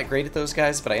still not great at those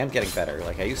guys, but I am getting better.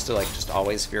 Like, I used to like just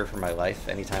always fear for my life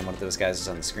anytime one of those guys was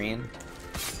on the screen.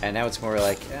 And now it's more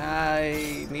like,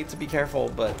 I need to be careful,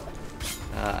 but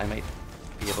I might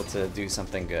be able to do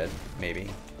something good,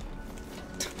 maybe.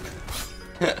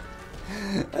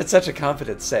 That's such a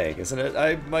confident saying, isn't it?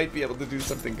 I might be able to do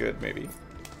something good, maybe.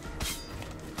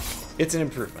 It's an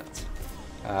improvement.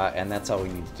 And that's all we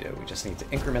need to do. We just need to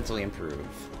incrementally improve.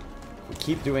 If we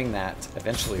keep doing that,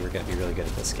 eventually we're going to be really good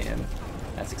at this game.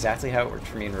 That's exactly how it worked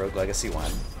for me in Rogue Legacy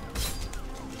 1.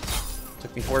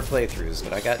 Took me 4 playthroughs,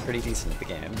 but I got pretty decent at the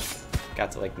game.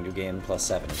 Got to like New Game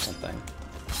 +7 or something.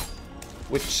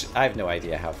 Which, I have no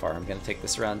idea how far I'm going to take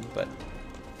this run, but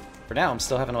for now I'm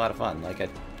still having a lot of fun. Like,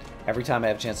 every time I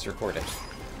have a chance to record it,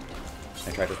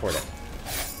 I try to record it.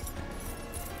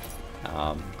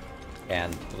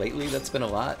 And lately that's been a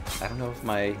lot. I don't know if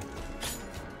I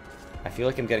feel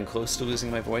like I'm getting close to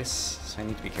losing my voice, so I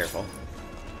need to be careful.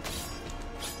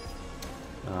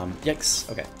 Yikes.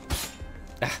 Okay.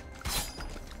 Ah.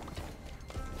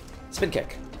 Spin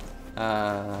kick.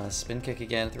 Spin kick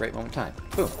again at the right moment in time.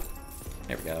 Boom.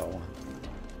 There we go.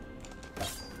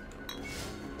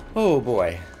 Oh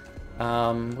boy.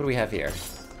 What do we have here?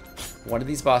 One of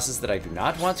these bosses that I do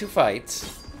not want to fight.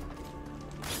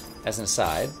 As an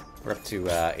aside, we're up to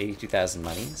 82,000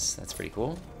 monies. That's pretty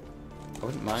cool. I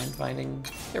wouldn't mind finding...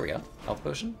 There we go. Health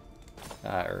potion.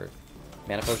 Or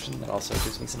mana potion that also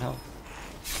gives me some health.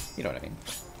 You know what I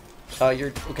mean.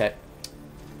 You're... Okay.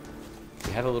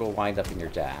 You have a little wind up in your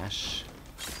dash.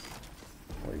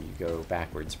 Where you go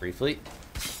backwards briefly.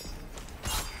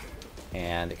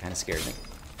 And it kind of scared me.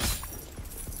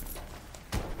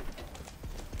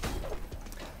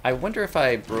 I wonder if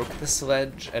I broke the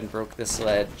sledge and broke the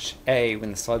sledge, A, when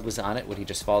the slug was on it, would he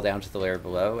just fall down to the layer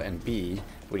below? And B,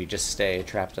 would he just stay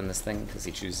trapped on this thing because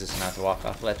he chooses not to walk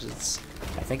off ledges?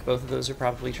 I think both of those are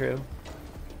probably true.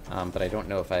 But I don't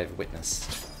know if I've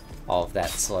witnessed all of that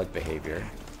slug behavior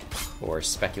or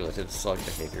speculative slug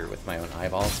behavior with my own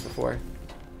eyeballs before.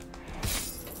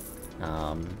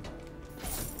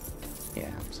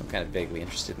 Yeah, so I'm kind of vaguely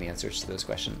interested in the answers to those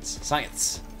questions.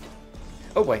 Science!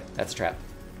 Oh boy, that's a trap.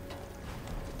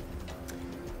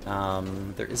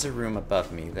 There is a room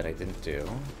above me that I didn't do.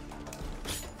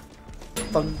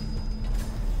 Fun.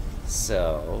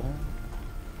 So...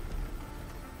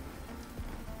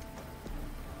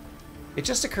 It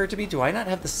just occurred to me, do I not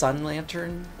have the sun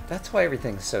lantern? That's why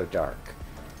everything's so dark.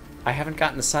 I haven't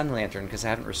gotten the sun lantern because I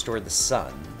haven't restored the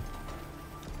sun.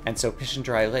 And so Pishin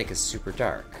Dry Lake is super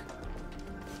dark.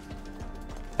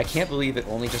 I can't believe it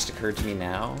only just occurred to me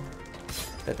now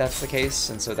that that's the case,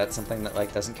 and so that's something that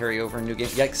like doesn't carry over in New Game.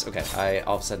 Yikes, okay, I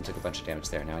all of a sudden took a bunch of damage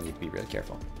there. Now I need to be really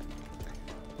careful.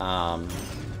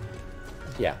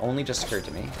 Yeah, only just occurred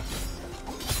to me.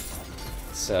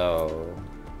 So...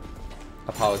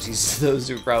 apologies to those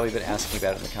who've probably been asking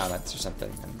about it in the comments or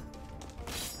something. And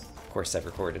of course, I've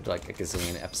recorded like a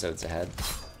gazillion episodes ahead.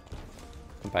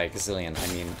 And by a gazillion,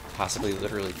 I mean possibly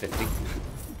literally 50.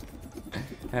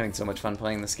 Having so much fun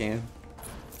playing this game.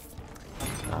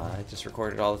 I just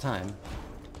record it all the time.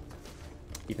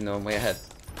 Even though I'm way ahead.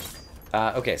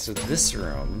 Okay, so this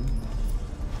room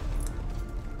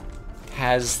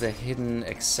has the hidden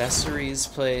accessories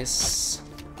place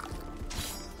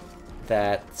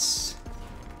that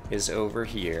is over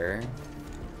here.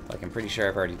 Like, I'm pretty sure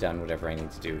I've already done whatever I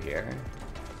need to do here.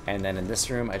 And then in this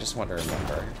room, I just want to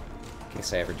remember, in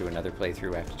case I ever do another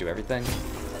playthrough, I have to do everything,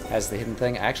 has the hidden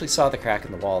thing. I actually saw the crack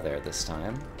in the wall there this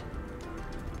time.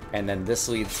 And then this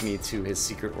leads me to his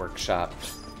secret workshop,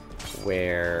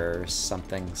 where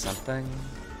something...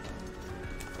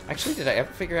 Actually, did I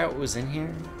ever figure out what was in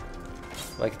here?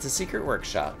 Like, it's a secret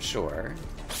workshop, sure.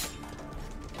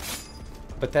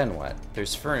 But then what?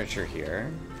 There's furniture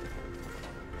here.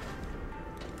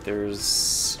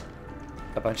 There's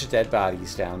a bunch of dead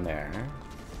bodies down there.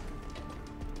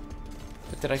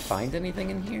 But did I find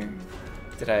anything in here?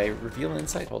 Did I reveal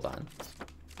insight? Hold on.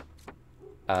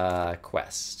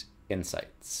 Quest.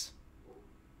 Insights.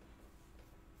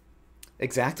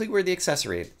 Exactly where the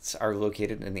accessories are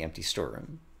located in the empty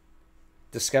storeroom.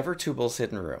 Discover Tubal's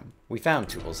hidden room. We found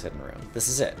Tubal's hidden room. This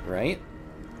is it, right?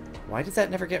 Why did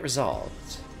that never get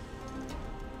resolved?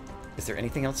 Is there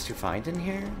anything else to find in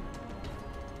here?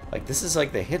 Like, this is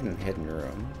like the hidden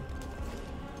room.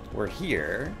 We're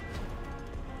here.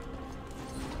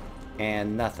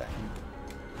 And nothing.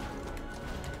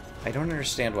 I don't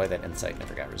understand why that insight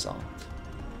never got resolved.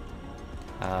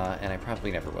 And I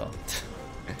probably never will.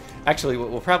 Actually, what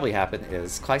will probably happen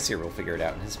is Clyseer will figure it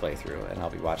out in his playthrough, and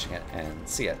I'll be watching it and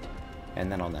see it.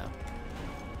 And then I'll know.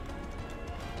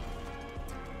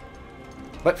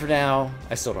 But for now,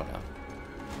 I still don't know.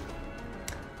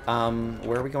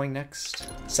 Where are we going next?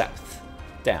 South.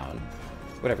 Down.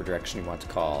 Whatever direction you want to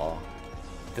call.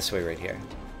 This way right here.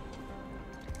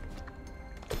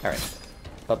 Alright.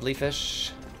 Bubbly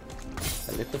fish.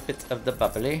 A little bit of the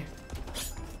bubbly.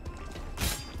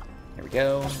 Here we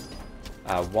go.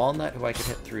 Walnut, who I could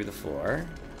hit through the floor.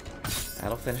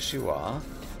 That'll finish you off.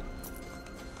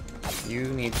 You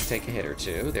need to take a hit or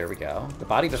two. There we go. The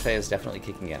body buffet is definitely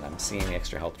kicking in. I'm seeing the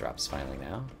extra health drops finally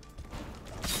now.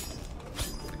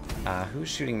 Who's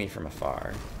shooting me from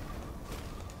afar?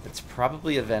 It's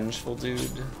probably a vengeful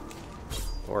dude.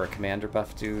 Or a commander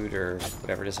buff dude, or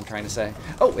whatever it is I'm trying to say.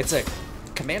 Oh, it's a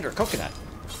commander coconut.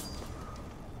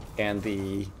 And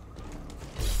the...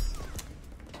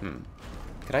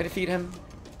 Could I defeat him?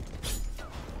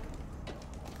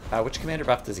 Which commander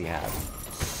buff does he have?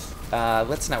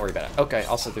 Let's not worry about it. Okay,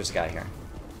 also there's a guy here.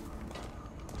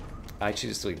 I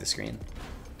choose to leave the screen.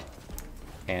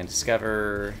 And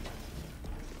discover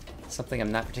something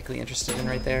I'm not particularly interested in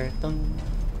right there. Dun.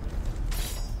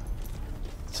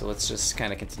 So let's just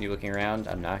kind of continue looking around.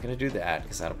 I'm not going to do that,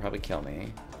 because that'll probably kill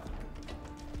me.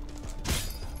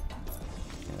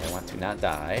 And I want to not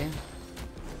die.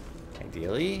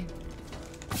 Ideally.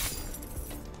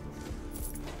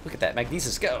 Look at that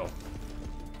Magnesis go!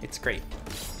 It's great.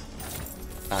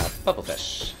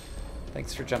 Bubblefish.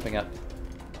 Thanks for jumping up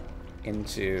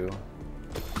into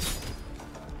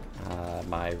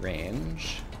my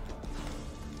range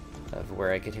of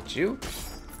where I could hit you.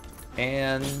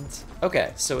 And,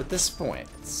 okay, so at this point,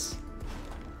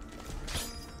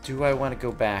 do I want to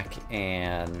go back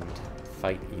and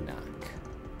fight Enoch?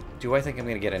 Do I think I'm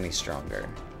going to get any stronger?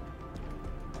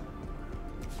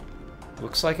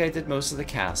 Looks like I did most of the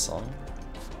castle.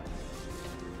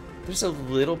 There's a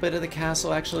little bit of the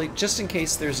castle, actually, just in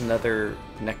case there's another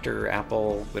nectar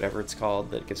apple, whatever it's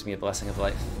called, that gives me a blessing of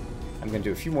life. I'm going to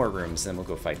do a few more rooms, then we'll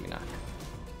go fight Enoch.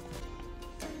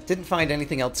 Didn't find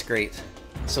anything else great,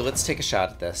 so let's take a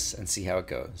shot at this and see how it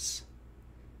goes.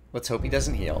 Let's hope he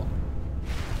doesn't heal.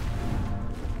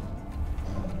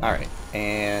 Alright,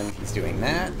 and he's doing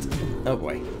that. Oh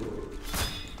boy.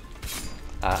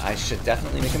 I should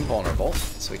definitely make him vulnerable,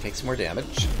 so he takes more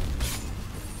damage.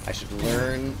 I should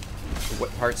learn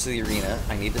what parts of the arena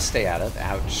I need to stay out of.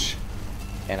 Ouch.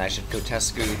 And I should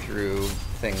Kotesku through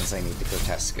things I need to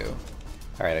Kotesku.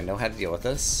 Alright, I know how to deal with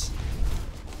this.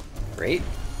 Great.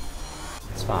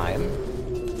 It's fine.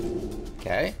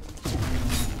 Okay.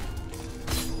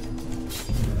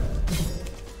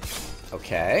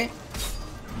 Okay.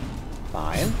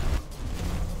 Fine.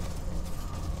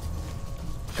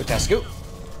 Kotesku.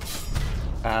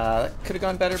 Could have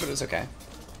gone better, but it was okay.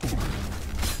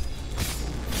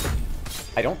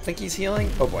 I don't think he's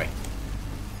healing. Oh boy.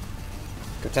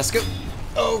 Kotesku.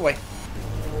 Oh boy.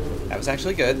 That was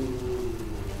actually good.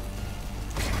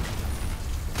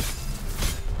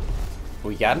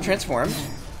 We got him transformed.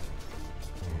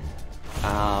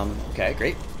 Okay,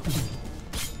 great.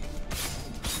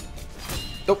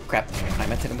 Oh, crap. I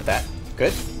meant to hit him with that.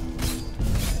 Good.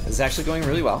 This is actually going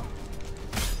really well.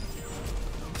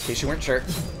 In case you weren't sure.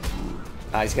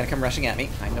 He's gonna come rushing at me.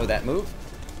 I know that move.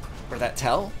 Or that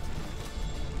tell.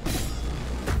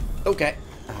 Okay.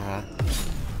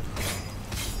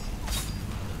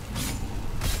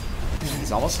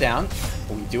 He's almost down.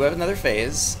 We do have another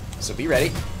phase, so be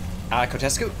ready.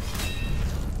 Kotesku.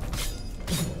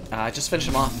 Just finish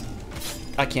him off.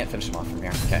 I can't finish him off from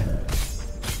here. Okay.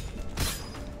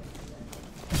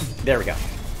 There we go.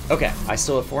 Okay, I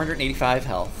still have 485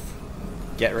 health.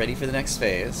 Get ready for the next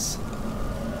phase.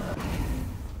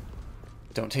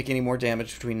 Don't take any more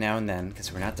damage between now and then,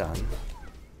 because we're not done.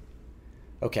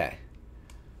 Okay.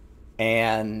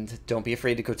 And don't be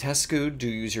afraid to Kotesku, do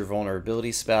use your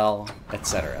vulnerability spell,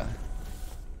 etc.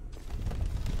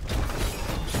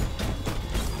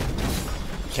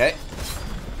 Okay.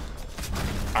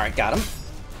 Alright, got him.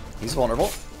 He's vulnerable.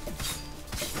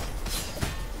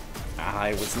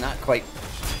 I was not quite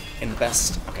in the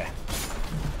best. Okay.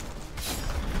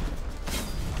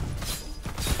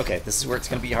 Okay, this is where it's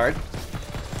going to be hard.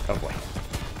 Oh boy.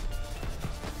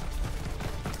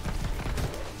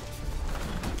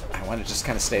 I want to just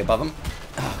kind of stay above him.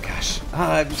 Oh gosh.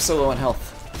 I'm so low on health.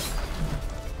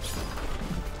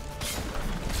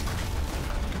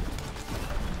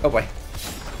 Oh boy.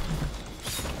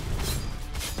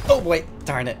 Oh boy.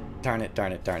 Darn it. Darn it,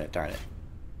 darn it, darn it, darn it.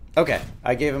 Okay,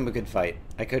 I gave him a good fight.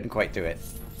 I couldn't quite do it.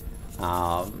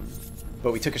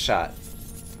 But we took a shot.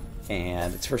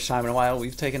 And it's the first time in a while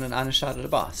we've taken an honest shot at a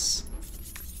boss.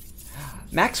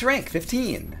 Max rank,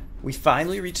 15. We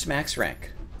finally reached max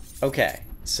rank. Okay,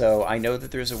 so I know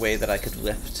that there's a way that I could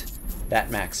lift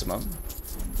that maximum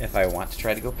if I want to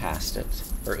try to go past it.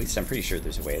 Or at least I'm pretty sure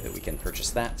there's a way that we can purchase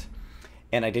that.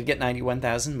 And I did get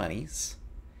 91,000 monies,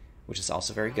 which is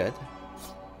also very good.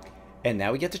 And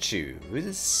now we get to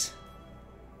choose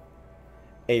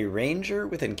a ranger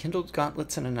with enkindled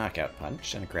gauntlets and a knockout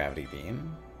punch and a gravity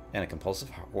beam and a compulsive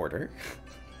hoarder.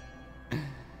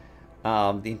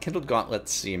 The enkindled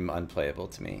gauntlets seem unplayable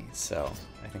to me, so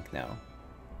I think no.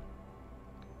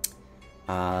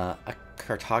 A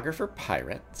cartographer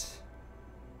pirate.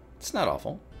 It's not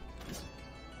awful.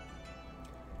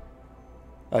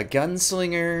 A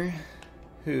gunslinger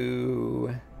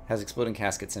who has Exploding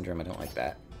Casket Syndrome. I don't like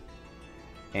that.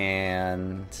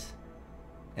 And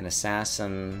an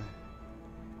assassin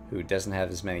who doesn't have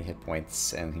as many hit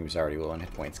points, and he was already low on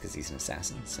hit points because he's an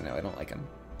assassin, so no, I don't like him.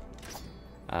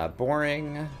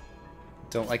 Boring.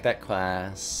 Don't like that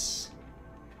class.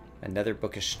 Another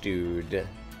bookish dude.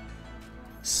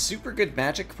 Super good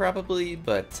magic, probably,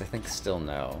 but I think still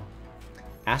no.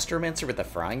 Astromancer with a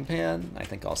frying pan? I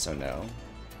think also no.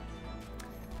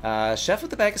 Chef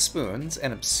with a bag of spoons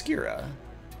and Obscura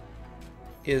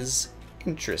is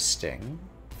interesting.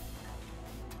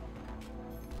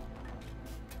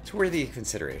 It's worthy of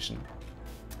consideration.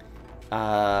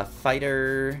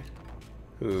 Fighter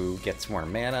who gets more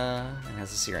mana and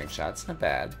has a Searing Shot. It's not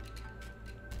bad.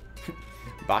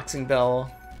 Boxing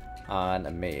Bell on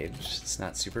a mage. It's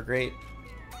not super great.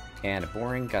 And a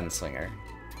boring gunslinger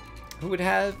who would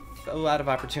have a lot of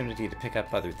opportunity to pick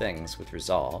up other things with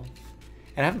Resolve.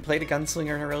 And I haven't played a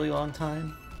gunslinger in a really long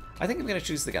time. I think I'm going to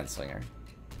choose the gunslinger.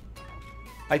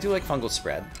 I do like Fungal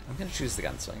Spread. I'm going to choose the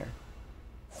gunslinger.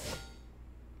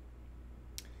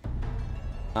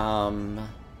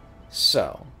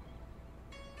 So,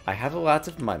 I have a lot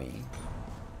of money.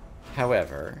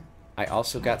 However, I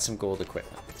also got some gold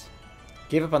equipment.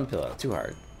 Gave up on the pillow, too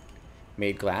hard.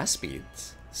 Made glass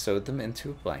beads, sewed them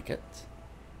into a blanket.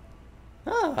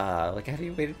 Ah, like a heavy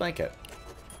weighted blanket.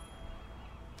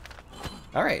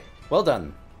 Alright, well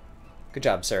done. Good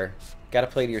job, sir. Gotta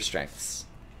play to your strengths.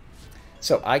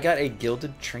 So, I got a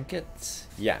Gilded Trinket?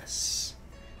 Yes.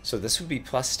 So this would be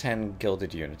plus 10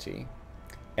 Gilded Unity.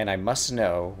 And I must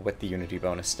know what the Unity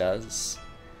bonus does.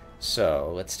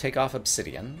 So, let's take off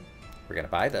Obsidian. We're gonna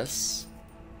buy this.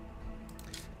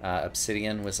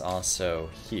 Obsidian was also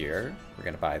here. We're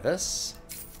gonna buy this.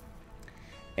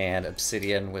 And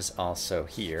Obsidian was also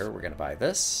here. We're gonna buy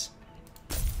this.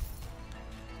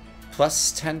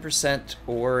 Plus 10%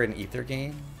 ore and ether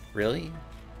gain? Really?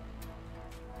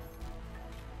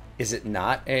 Is it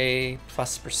not a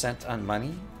plus % on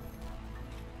money?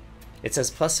 It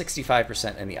says plus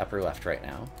 65% in the upper left right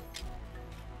now.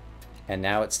 And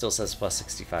now it still says plus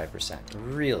 65%.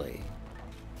 Really?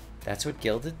 That's what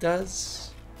Gilded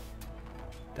does?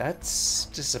 That's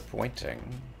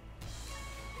disappointing,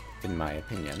 in my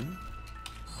opinion.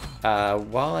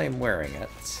 While I'm wearing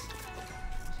it,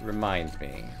 remind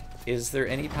me, is there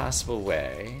any possible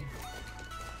way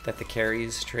that the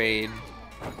carries trade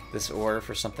this ore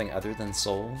for something other than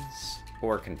souls?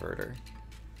 Ore converter.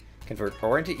 Convert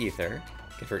ore into ether,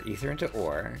 convert ether into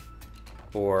ore,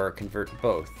 or convert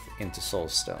both into soul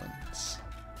stones.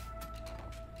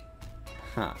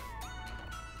 Huh.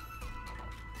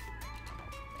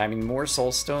 I mean, more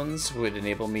soul stones would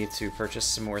enable me to purchase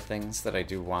some more things that I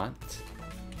do want.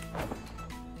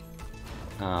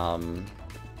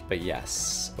 But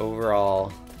yes,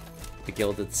 overall, the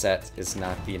Gilded set is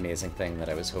not the amazing thing that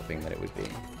I was hoping that it would be.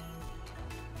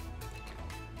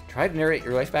 Try to narrate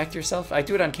your life back to yourself? I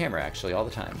do it on camera, actually, all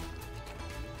the time.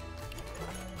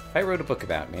 If I wrote a book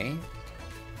about me,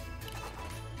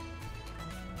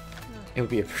 it would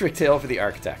be a perfect tale for the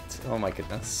architect. Oh my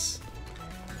goodness.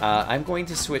 I'm going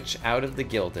to switch out of the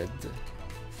Gilded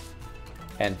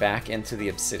and back into the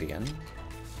Obsidian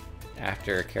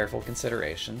after careful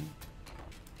consideration.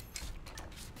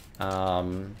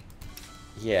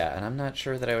 Yeah, and I'm not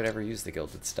sure that I would ever use the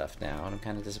Gilded stuff now, and I'm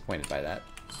kind of disappointed by that.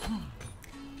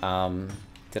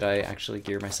 Did I actually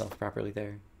gear myself properly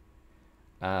there?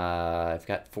 I've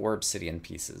got 4 obsidian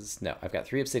pieces. No, I've got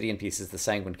 3 obsidian pieces. The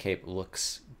Sanguine Cape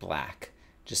looks black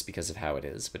just because of how it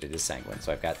is, but it is sanguine,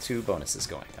 so I've got 2 bonuses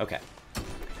going. Okay.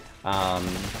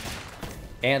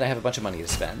 And I have a bunch of money to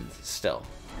spend, still.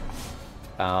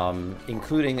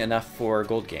 Including enough for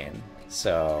gold gain,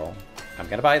 so I'm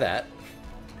gonna buy that.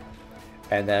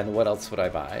 And then what else would I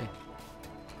buy?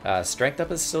 Strength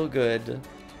up is still good.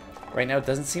 Right now, it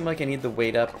doesn't seem like I need the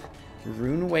weight up.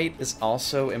 Rune weight is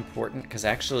also important, because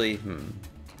actually,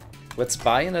 let's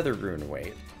buy another rune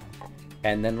weight.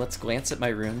 And then let's glance at my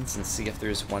runes and see if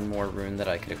there's one more rune that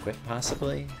I could equip,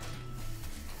 possibly.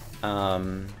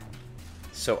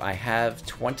 So I have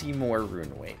 20 more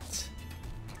rune weight.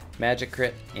 Magic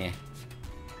crit, eh.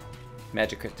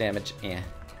 Magic crit damage, eh.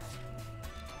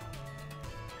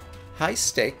 High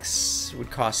stakes would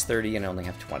cost 30 and only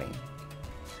have 20.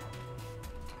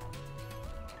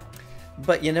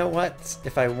 But you know what?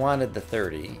 If I wanted the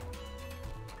 30,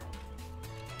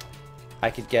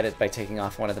 I could get it by taking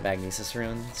off one of the Magnesis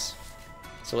runes.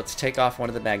 So let's take off one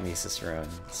of the Magnesis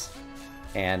runes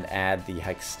and add the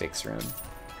high stakes rune.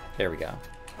 There we go.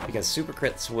 Because super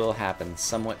crits will happen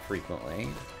somewhat frequently.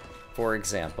 For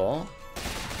example,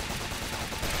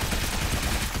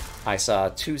 I saw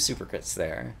 2 super crits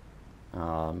there.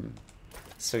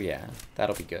 So yeah,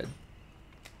 that'll be good.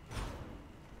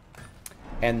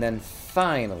 And then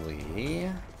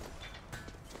finally...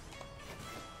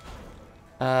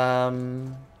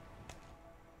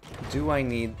 do I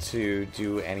need to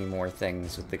do any more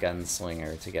things with the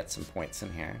Gunslinger to get some points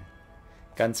in here?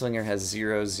 Gunslinger has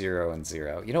 0, 0, and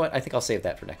 0. You know what? I think I'll save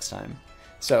that for next time.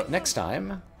 So next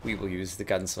time, we will use the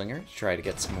Gunslinger to try to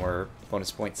get some more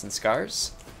bonus points and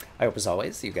scars. I hope, as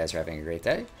always, you guys are having a great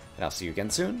day, and I'll see you again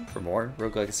soon for more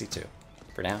Rogue Legacy 2.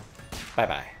 For now,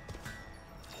 bye-bye.